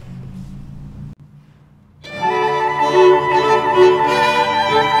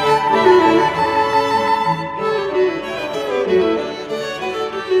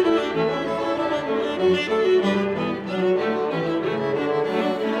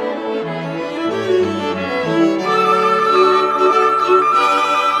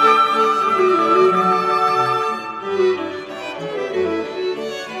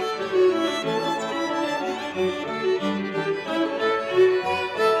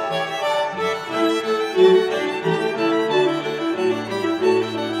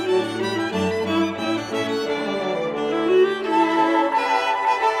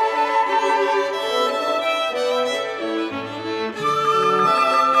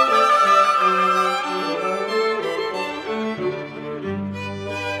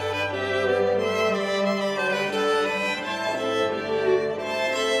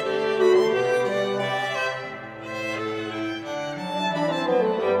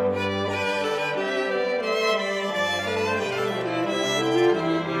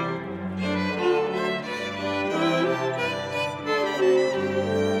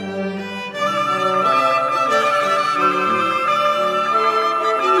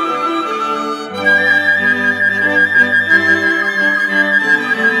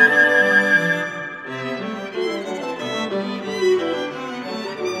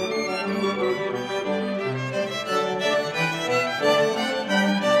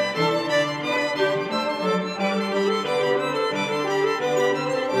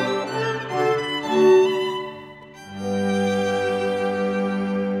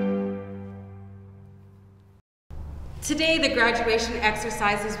 Today, the graduation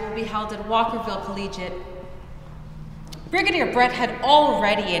exercises will be held at Walkerville Collegiate. Brigadier Brett had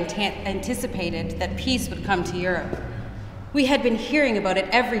already anticipated that peace would come to Europe. We had been hearing about it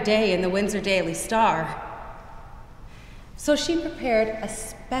every day in the Windsor Daily Star. So she prepared a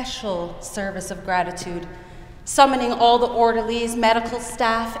special service of gratitude, summoning all the orderlies, medical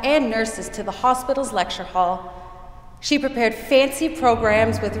staff, and nurses to the hospital's lecture hall. She prepared fancy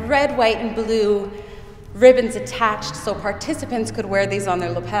programs with red, white, and blue ribbons attached so participants could wear these on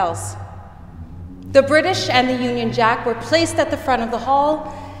their lapels. The British and the Union Jack were placed at the front of the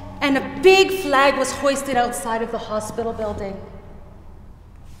hall, and a big flag was hoisted outside of the hospital building.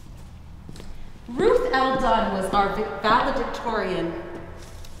 Ruth L. Dunn was our valedictorian.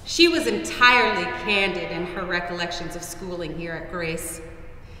 She was entirely candid in her recollections of schooling here at Grace.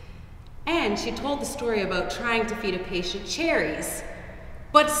 And she told the story about trying to feed a patient cherries,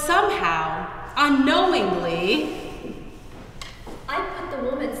 but somehow, unknowingly, I put the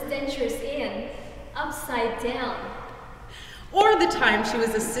woman's dentures in, upside down. Or the time she was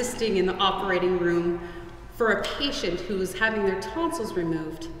assisting in the operating room for a patient who was having their tonsils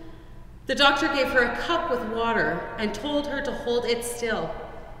removed. The doctor gave her a cup with water and told her to hold it still.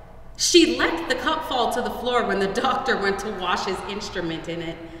 She let the cup fall to the floor when the doctor went to wash his instrument in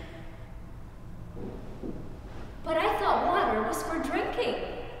it. But I thought water was for drinking.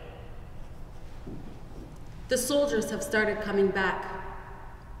 The soldiers have started coming back.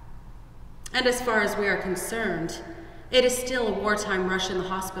 And as far as we are concerned, it is still a wartime rush in the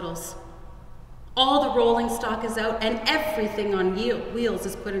hospitals. All the rolling stock is out and everything on wheels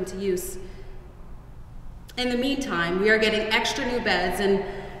is put into use. In the meantime, we are getting extra new beds and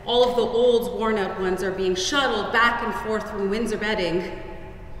all of the old worn out ones are being shuttled back and forth from Windsor bedding.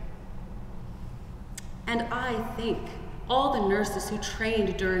 And I think all the nurses who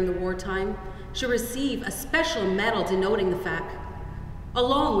trained during the wartime should receive a special medal denoting the fact,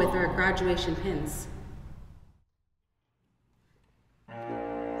 along with their graduation pins.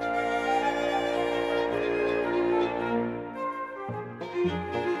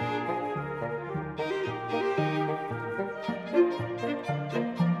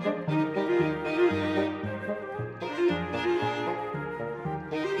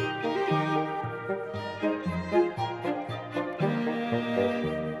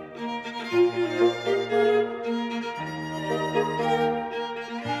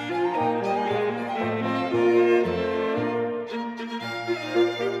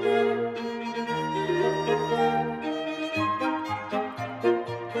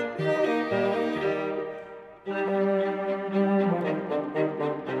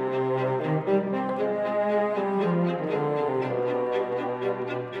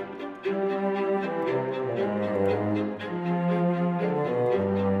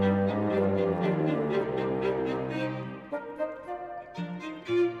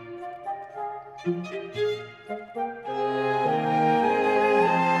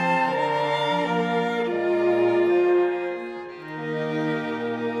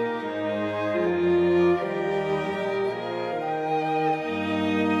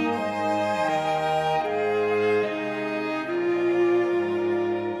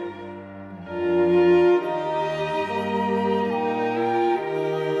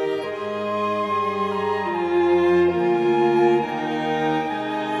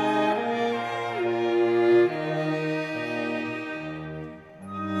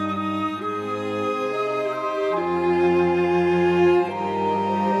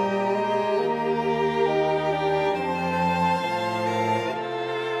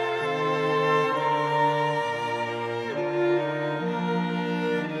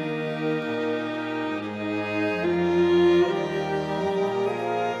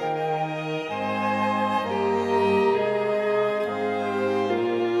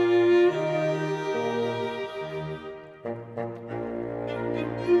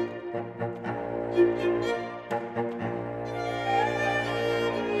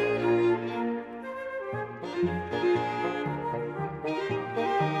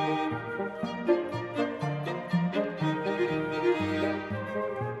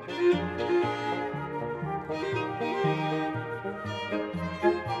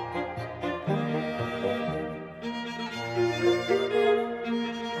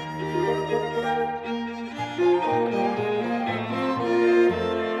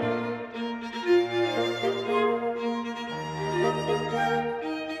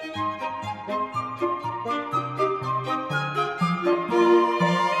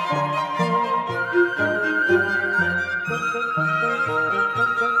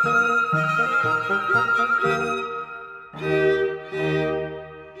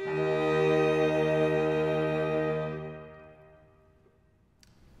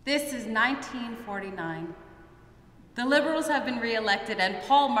 This is 1949. The Liberals have been re-elected and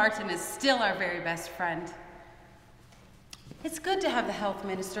Paul Martin is still our very best friend. It's good to have the health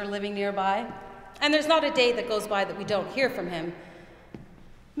minister living nearby, and there's not a day that goes by that we don't hear from him.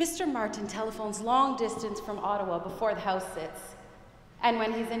 Mr. Martin telephones long distance from Ottawa before the House sits, and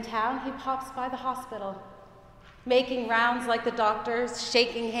when he's in town, he pops by the hospital, making rounds like the doctors,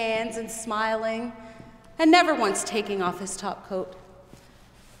 shaking hands and smiling, and never once taking off his top coat.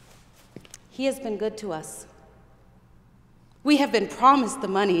 He has been good to us. We have been promised the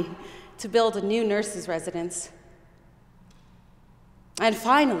money to build a new nurses' residence. And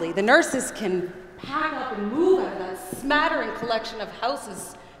finally, the nurses can pack up and move out of that smattering collection of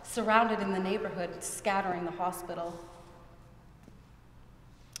houses surrounded in the neighborhood, scattering the hospital.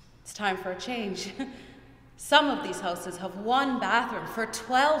 It's time for a change. Some of these houses have one bathroom for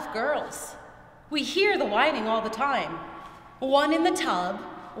 12 girls. We hear the whining all the time. One in the tub,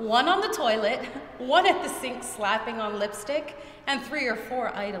 one on the toilet, one at the sink slapping on lipstick, and 3 or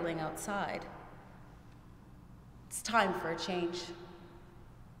 4 idling outside. It's time for a change.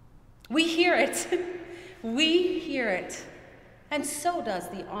 We hear it. We hear it. And so does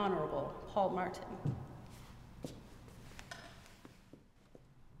the Honorable Paul Martin.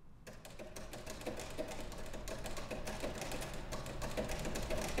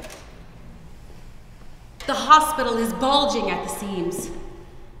 The hospital is bulging at the seams.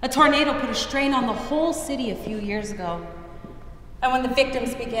 A tornado put a strain on the whole city a few years ago. And when the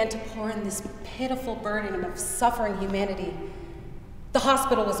victims began to pour in this pitiful burden of suffering humanity, the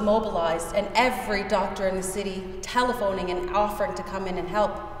hospital was mobilized and every doctor in the city telephoning and offering to come in and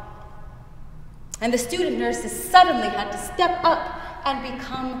help. And the student nurses suddenly had to step up and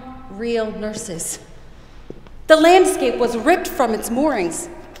become real nurses. The landscape was ripped from its moorings.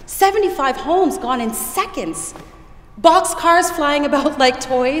 75 homes gone in seconds. Boxcars flying about like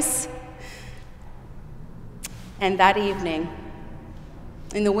toys. And that evening,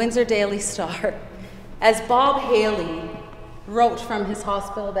 in the Windsor Daily Star, as Bob Haley wrote from his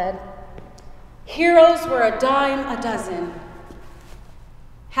hospital bed, heroes were a dime a dozen.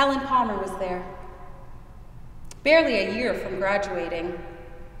 Helen Palmer was there, barely a year from graduating.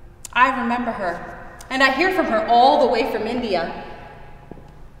 I remember her, and I hear from her all the way from India.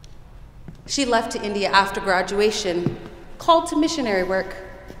 She left to India after graduation, called to missionary work.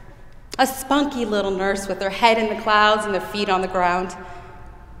 A spunky little nurse with her head in the clouds and her feet on the ground.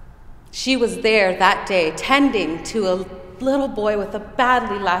 She was there that day, tending to a little boy with a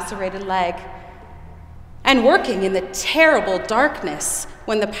badly lacerated leg, and working in the terrible darkness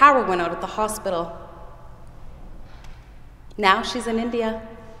when the power went out at the hospital. Now she's in India,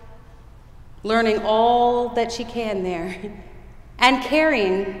 learning all that she can there, and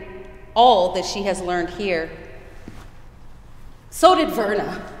carrying all that she has learned here. So did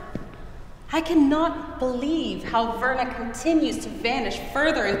Verna. I cannot believe how Verna continues to vanish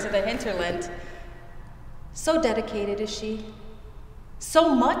further into the hinterland. So dedicated is she.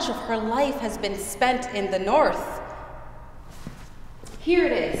 So much of her life has been spent in the north. Here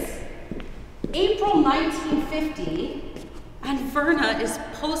it is, April 1950, and Verna is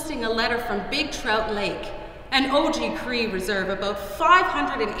posting a letter from Big Trout Lake, an OG Cree reserve about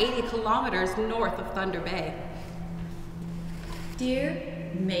 580 kilometers north of Thunder Bay. Dear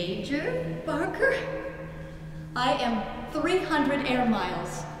Major Barker, I am 300 air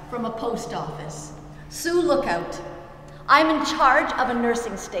miles from a post office. Sioux Lookout. I'm in charge of a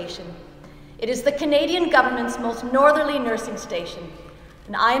nursing station. It is the Canadian government's most northerly nursing station,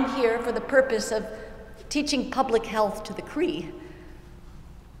 and I am here for the purpose of teaching public health to the Cree.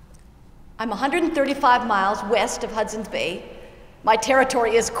 I'm 135 miles west of Hudson's Bay. My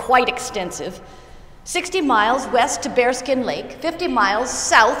territory is quite extensive. 60 miles west to Bearskin Lake, 50 miles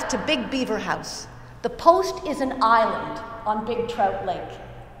south to Big Beaver House. The post is an island on Big Trout Lake.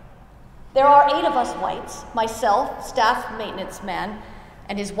 There are 8 of us whites, myself, staff maintenance man,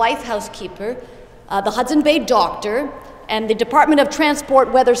 and his wife housekeeper, the Hudson Bay doctor, and the Department of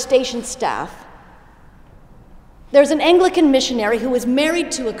Transport weather station staff. There's an Anglican missionary who is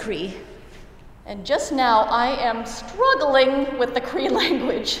married to a Cree, and just now I am struggling with the Cree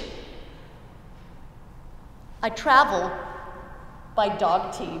language. I travel by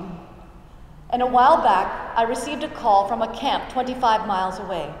dog team, and a while back I received a call from a camp 25 miles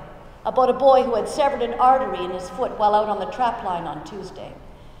away about a boy who had severed an artery in his foot while out on the trap line on Tuesday.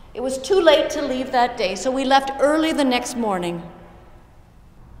 It was too late to leave that day, so we left early the next morning.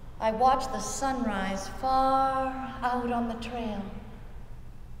 I watched the sunrise far out on the trail.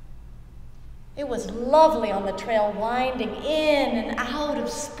 It was lovely on the trail, winding in and out of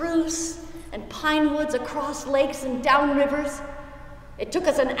spruce and pine woods across lakes and down rivers. It took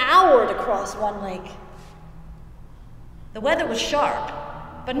us an hour to cross one lake. The weather was sharp,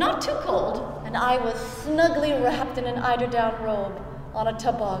 but not too cold, and I was snugly wrapped in an eiderdown robe on a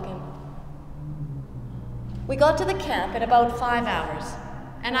toboggan. We got to the camp in about 5 hours,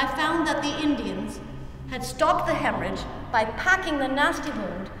 and I found that the Indians had stopped the hemorrhage by packing the nasty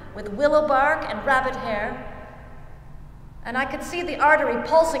wound with willow bark and rabbit hair, and I could see the artery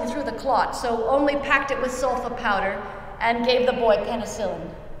pulsing through the clot, so only packed it with sulfa powder and gave the boy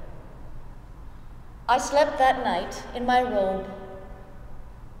penicillin. I slept that night in my robe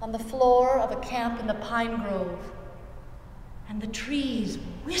on the floor of a camp in the pine grove, and the trees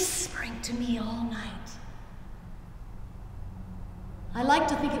whispering to me all night. I like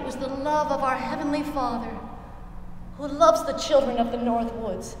to think it was the love of our Heavenly Father, who loves the children of the North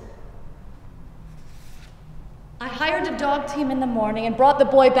Woods. I hired a dog team in the morning and brought the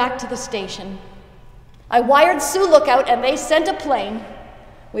boy back to the station. I wired Sioux Lookout and they sent a plane.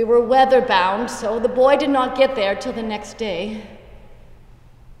 We were weather-bound, so the boy did not get there till the next day.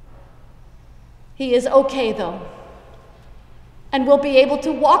 He is okay, though, and will be able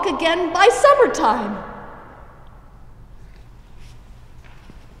to walk again by summertime.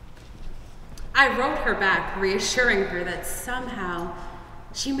 I wrote her back, reassuring her that somehow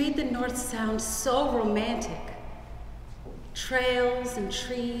she made the North sound so romantic. Trails and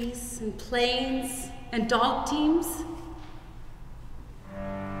trees and plains and dog teams.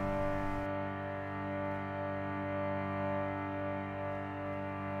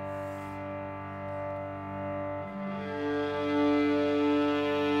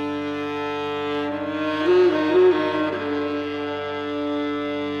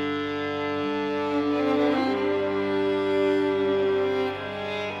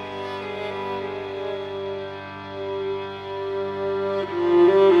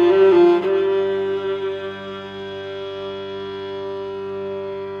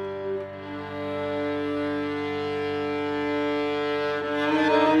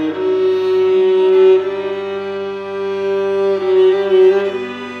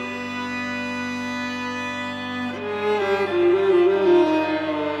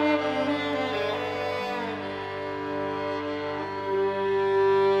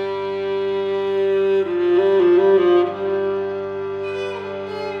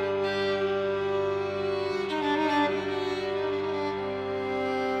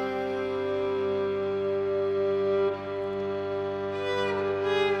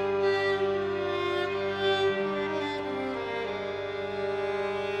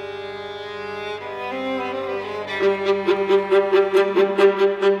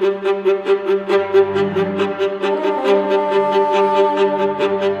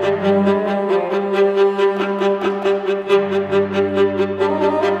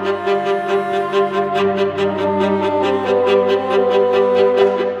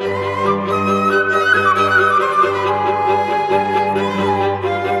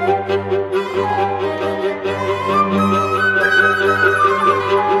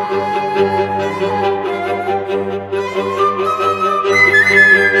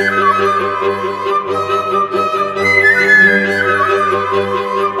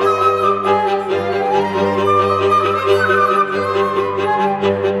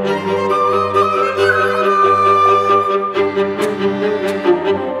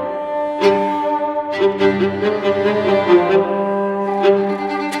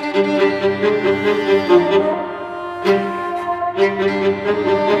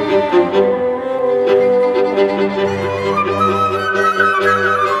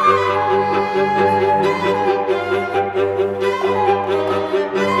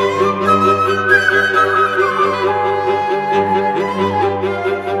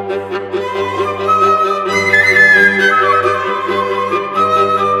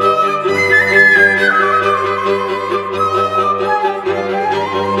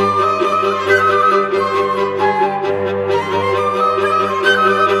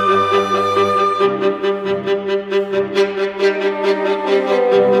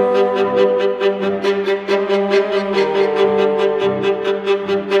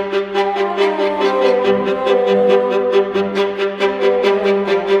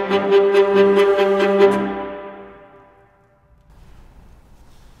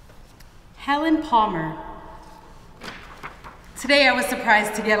 Helen Palmer. Today I was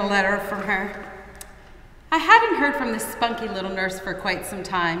surprised to get a letter from her. I hadn't heard from this spunky little nurse for quite some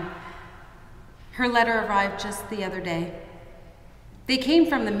time. Her letter arrived just the other day. They came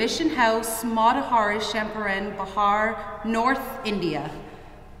from the Mission House, Matahari, Champaran, Bihar, North India.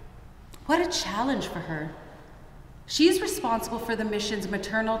 What a challenge for her. She's responsible for the mission's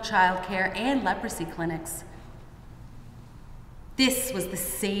maternal child care and leprosy clinics. This was the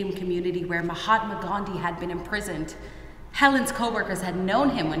same community where Mahatma Gandhi had been imprisoned. Helen's co-workers had known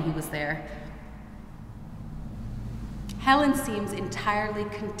him when he was there. Helen seems entirely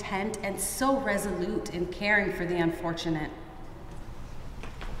content and so resolute in caring for the unfortunate.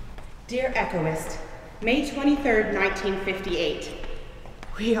 Dear Echoist, May 23rd, 1958.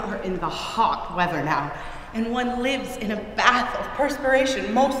 We are in the hot weather now, and one lives in a bath of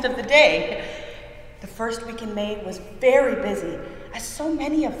perspiration most of the day. The first week in May was very busy, as so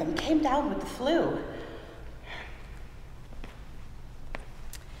many of them came down with the flu.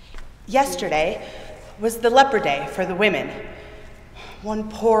 Yesterday was the leper day for the women.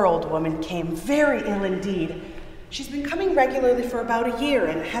 One poor old woman came very ill indeed. She's been coming regularly for about a year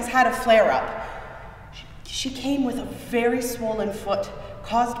and has had a flare-up. She came with a very swollen foot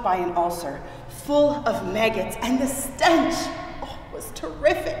caused by an ulcer, full of maggots, and the stench was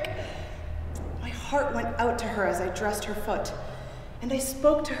terrific. My heart went out to her as I dressed her foot, and I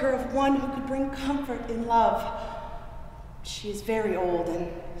spoke to her of one who could bring comfort in love. She is very old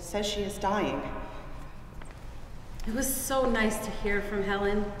and says she is dying. It was so nice to hear from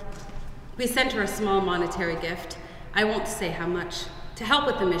Helen. We sent her a small monetary gift. I won't say how much. To help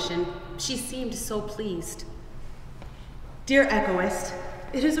with the mission. She seemed so pleased. Dear Echoist,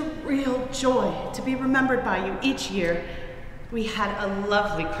 it is a real joy to be remembered by you each year. We had a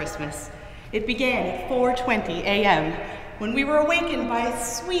lovely Christmas. It began at 4:20 a.m. when we were awakened by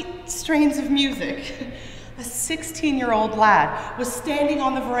sweet strains of music. A 16-year-old lad was standing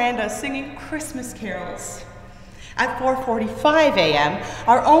on the veranda singing Christmas carols. At 4:45 a.m.,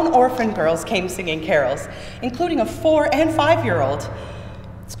 our own orphan girls came singing carols, including a 4- and 5-year-old.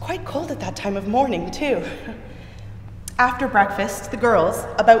 It's quite cold at that time of morning, too. After breakfast, the girls,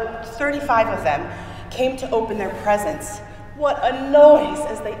 about 35 of them, came to open their presents. What a noise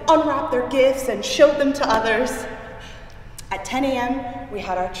as they unwrapped their gifts and showed them to others. At 10 a.m., we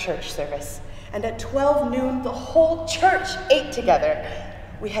had our church service, and at 12 noon, the whole church ate together.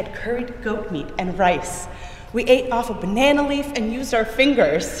 We had curried goat meat and rice. We ate off a banana leaf and used our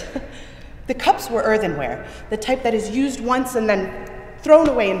fingers. The cups were earthenware, the type that is used once and then thrown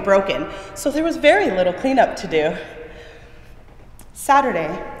away and broken, so there was very little cleanup to do. Saturday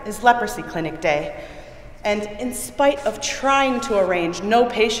is Leprosy Clinic Day, and in spite of trying to arrange no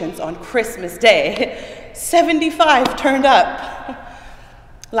patients on Christmas Day, 75 turned up.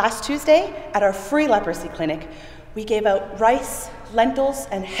 Last Tuesday, at our free leprosy clinic, we gave out rice, lentils,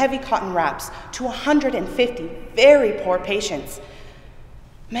 and heavy cotton wraps to 150 very poor patients.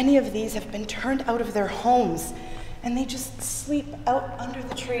 Many of these have been turned out of their homes, and they just sleep out under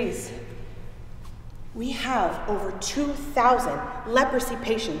the trees. We have over 2,000 leprosy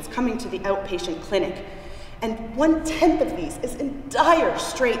patients coming to the outpatient clinic, and 1/10 of these is in dire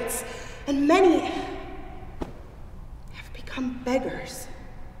straits, and many have become beggars.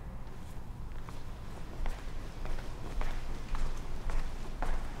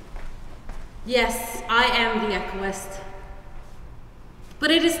 Yes, I am the echoist. But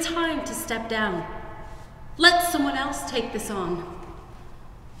it is time to step down. Let someone else take this on.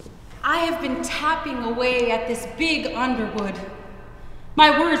 I have been tapping away at this big underwood. My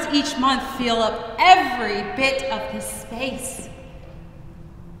words each month fill up every bit of this space.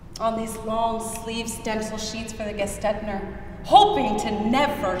 On these long sleeve stencil sheets for the Gestetner, hoping to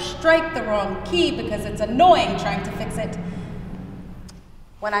never strike the wrong key because it's annoying trying to fix it.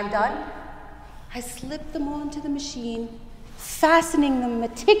 When I'm done, I slip them onto the machine, fastening them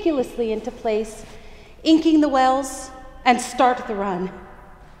meticulously into place, inking the wells, and start the run.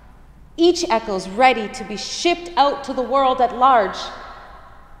 Each echo's ready to be shipped out to the world at large,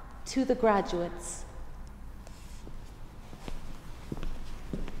 to the graduates.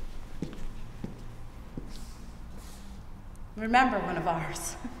 Remember one of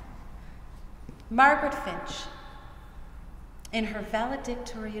ours, Margaret Finch, in her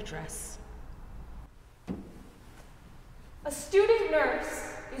valedictory address. A student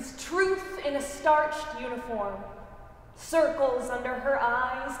nurse is truth in a starched uniform, circles under her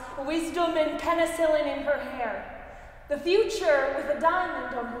eyes, wisdom and penicillin in her hair, the future with a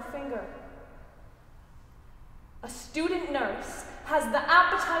diamond on her finger. A student nurse has the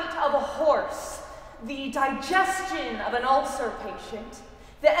appetite of a horse, the digestion of an ulcer patient,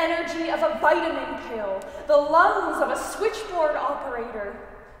 the energy of a vitamin pill, the lungs of a switchboard operator,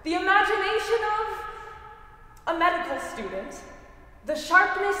 the imagination of a medical student, the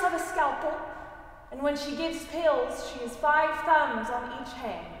sharpness of a scalpel, and when she gives pills, she has 5 thumbs on each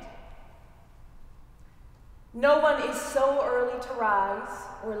hand. No one is so early to rise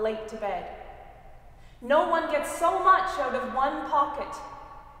or late to bed. No one gets so much out of one pocket.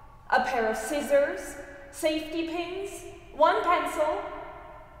 A pair of scissors, safety pins, 1 pencil,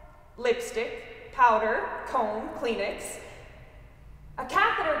 lipstick, powder, comb, Kleenex, a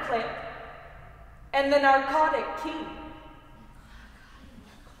catheter clip, and the narcotic key.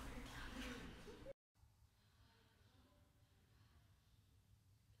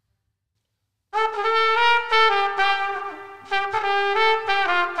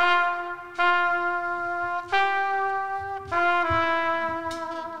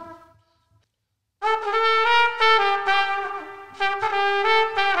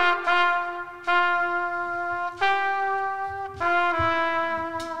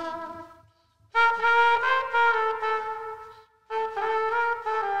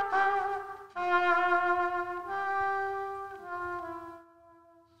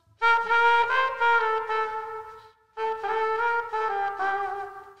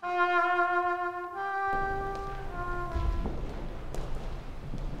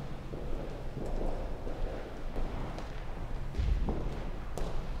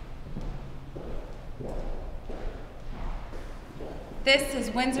 This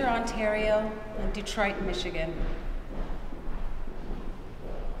is Windsor, Ontario, and Detroit, Michigan.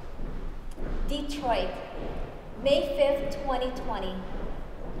 Detroit, May 5th, 2020.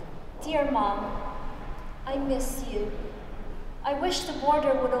 Dear Mom, I miss you. I wish the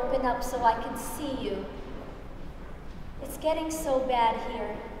border would open up so I could see you. It's getting so bad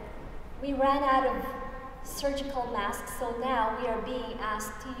here. We ran out of surgical masks, so now we are being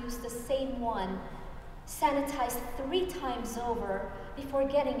asked to use the same one, sanitized 3 times over before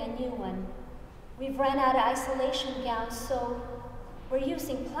getting a new one. We've run out of isolation gowns, so we're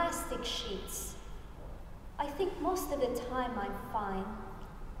using plastic sheets. I think most of the time I'm fine.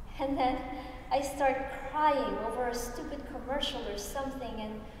 And then I start crying over a stupid commercial or something,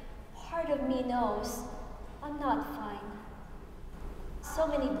 and part of me knows I'm not fine. So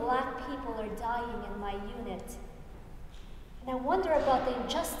many Black people are dying in my unit. And I wonder about the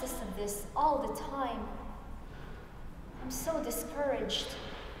injustice of this all the time. I'm so discouraged,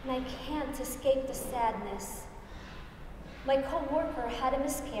 and I can't escape the sadness. My co-worker had a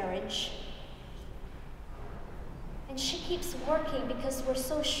miscarriage, and she keeps working because we're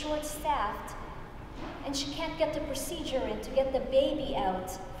so short-staffed, and she can't get the procedure in to get the baby out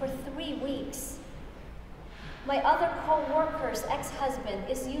for 3 weeks. My other co-worker's ex-husband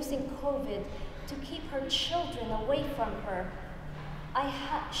is using COVID to keep her children away from her.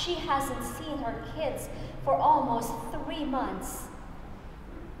 She hasn't seen her kids for almost 3 months.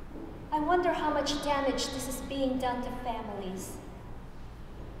 I wonder how much damage this is being done to families.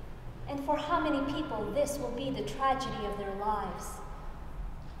 for how many people this will be the tragedy of their lives.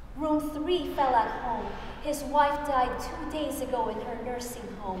 Room 3 fell at home. His wife died 2 days ago in her nursing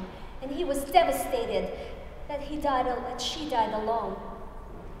home, and he was devastated that she died alone.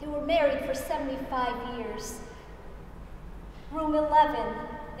 They were married for 75 years. Room 11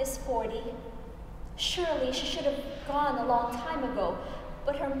 is 40. Surely she should have gone a long time ago,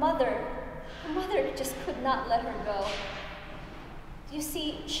 but her mother just could not let her go. You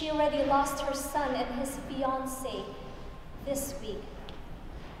see, she already lost her son and his fiancée this week.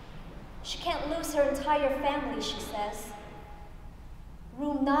 She can't lose her entire family, she says.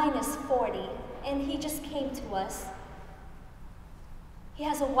 Room 9 is 40, and he just came to us. He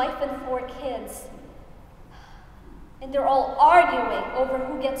has a wife and 4 kids, and they're all arguing over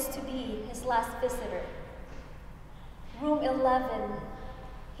who gets to be his last visitor. Room 11,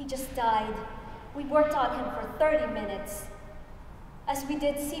 he just died. We worked on him for 30 minutes. As we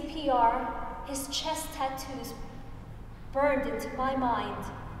did CPR, his chest tattoos burned into my mind.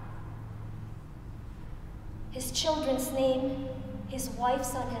 His children's name, his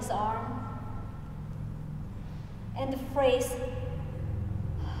wife's on his arm, and the phrase,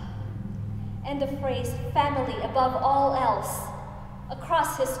 family above all else,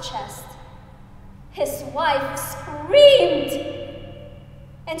 across his chest. His wife screamed,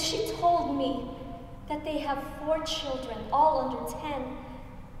 and she told me that they have 4 children, all under 10,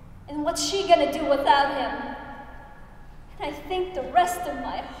 and what's she gonna do without him? And I think the rest of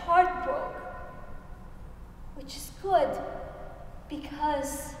my heart broke, which is good,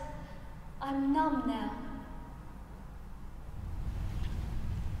 because I'm numb now.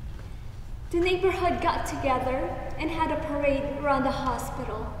 The neighborhood got together and had a parade around the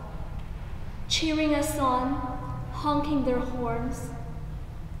hospital, cheering us on, honking their horns,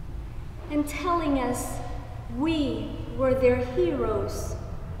 and telling us we were their heroes.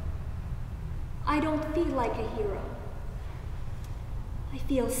 I don't feel like a hero. I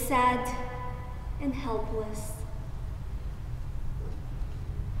feel sad and helpless.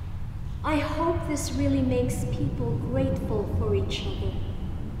 I hope this really makes people grateful for each other.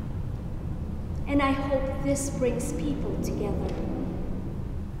 And I hope this brings people together.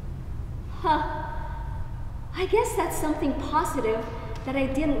 I guess that's something positive that I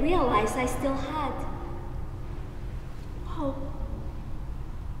didn't realize I still had. Hope.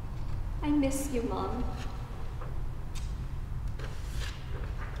 I miss you, Mom.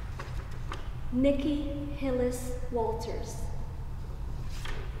 Nikki Hillis Walters.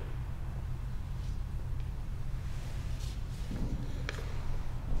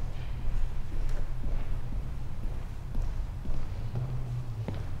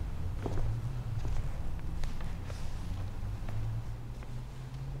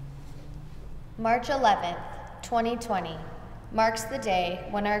 March 11th, 2020, marks the day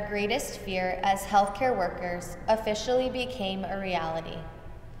when our greatest fear as healthcare workers officially became a reality.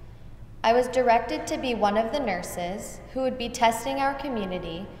 I was directed to be one of the nurses who would be testing our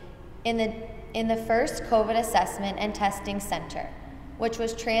community in the first COVID assessment and testing center, which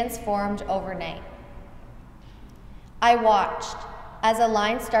was transformed overnight. I watched as a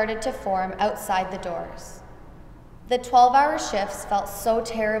line started to form outside the doors. The 12-hour shifts felt so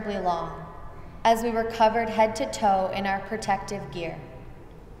terribly long, as we were covered head to toe in our protective gear.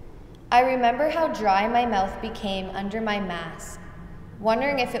 I remember how dry my mouth became under my mask,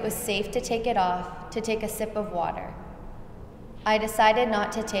 wondering if it was safe to take it off to take a sip of water. I decided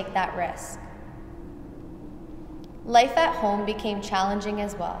not to take that risk. Life at home became challenging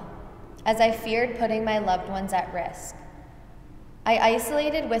as well, as I feared putting my loved ones at risk. I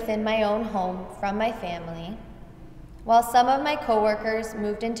isolated within my own home from my family, while some of my coworkers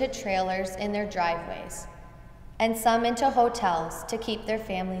moved into trailers in their driveways, and some into hotels to keep their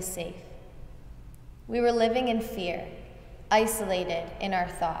families safe. We were living in fear, isolated in our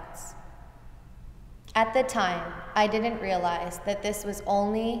thoughts. At the time, I didn't realize that this was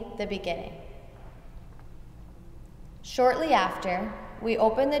only the beginning. Shortly after, we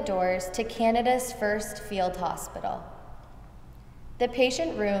opened the doors to Canada's first field hospital. The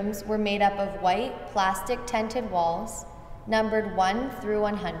patient rooms were made up of white, plastic-tented walls, numbered 1 through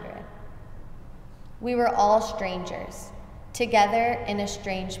 100. We were all strangers, together in a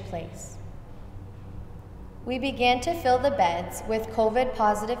strange place. We began to fill the beds with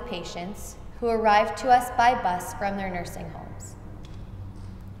COVID-positive patients who arrived to us by bus from their nursing homes.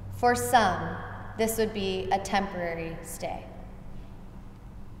 For some, this would be a temporary stay.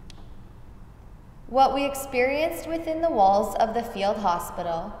 What we experienced within the walls of the field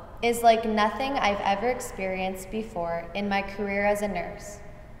hospital is like nothing I've ever experienced before in my career as a nurse.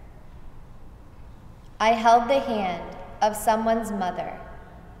 I held the hand of someone's mother,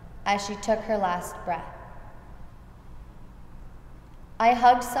 as she took her last breath. I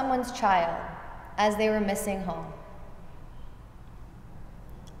hugged someone's child as they were missing home.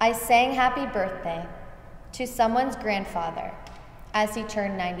 I sang happy birthday to someone's grandfather as he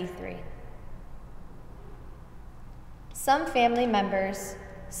turned 93. Some family members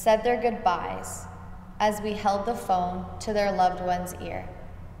said their goodbyes as we held the phone to their loved one's ear.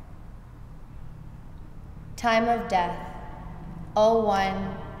 Time of death,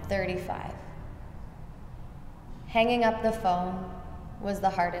 01:35. Hanging up the phone was the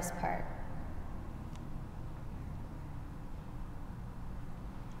hardest part.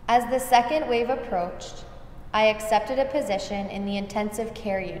 As the second wave approached, I accepted a position in the intensive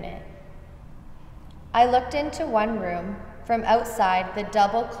care unit. I looked into one room from outside the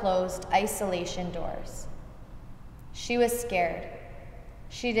double-closed isolation doors. She was scared.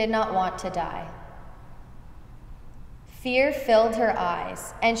 She did not want to die. Fear filled her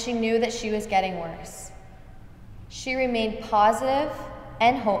eyes, and she knew that she was getting worse. She remained positive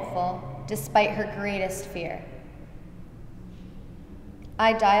and hopeful despite her greatest fear.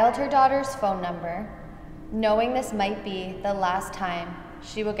 I dialed her daughter's phone number, knowing this might be the last time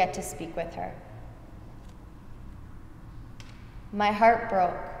she will get to speak with her. My heart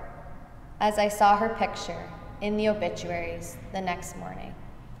broke as I saw her picture in the obituaries the next morning.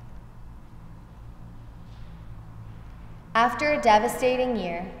 After a devastating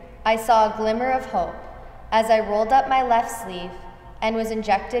year, I saw a glimmer of hope as I rolled up my left sleeve and was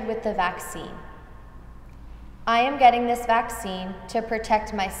injected with the vaccine. I am getting this vaccine to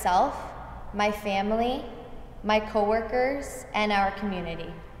protect myself, my family, my coworkers, and our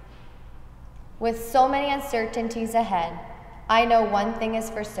community. With so many uncertainties ahead, I know one thing is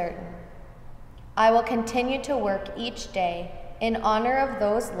for certain. I will continue to work each day in honor of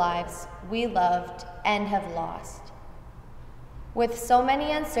those lives we loved and have lost. With so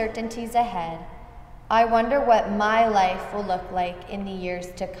many uncertainties ahead, I wonder what my life will look like in the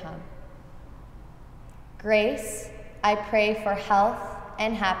years to come. Grace, I pray for health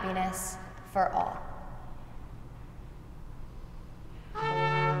and happiness for all.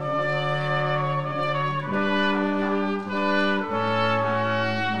 Thank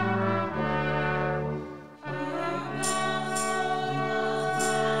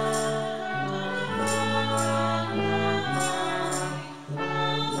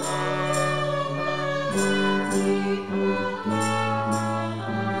you.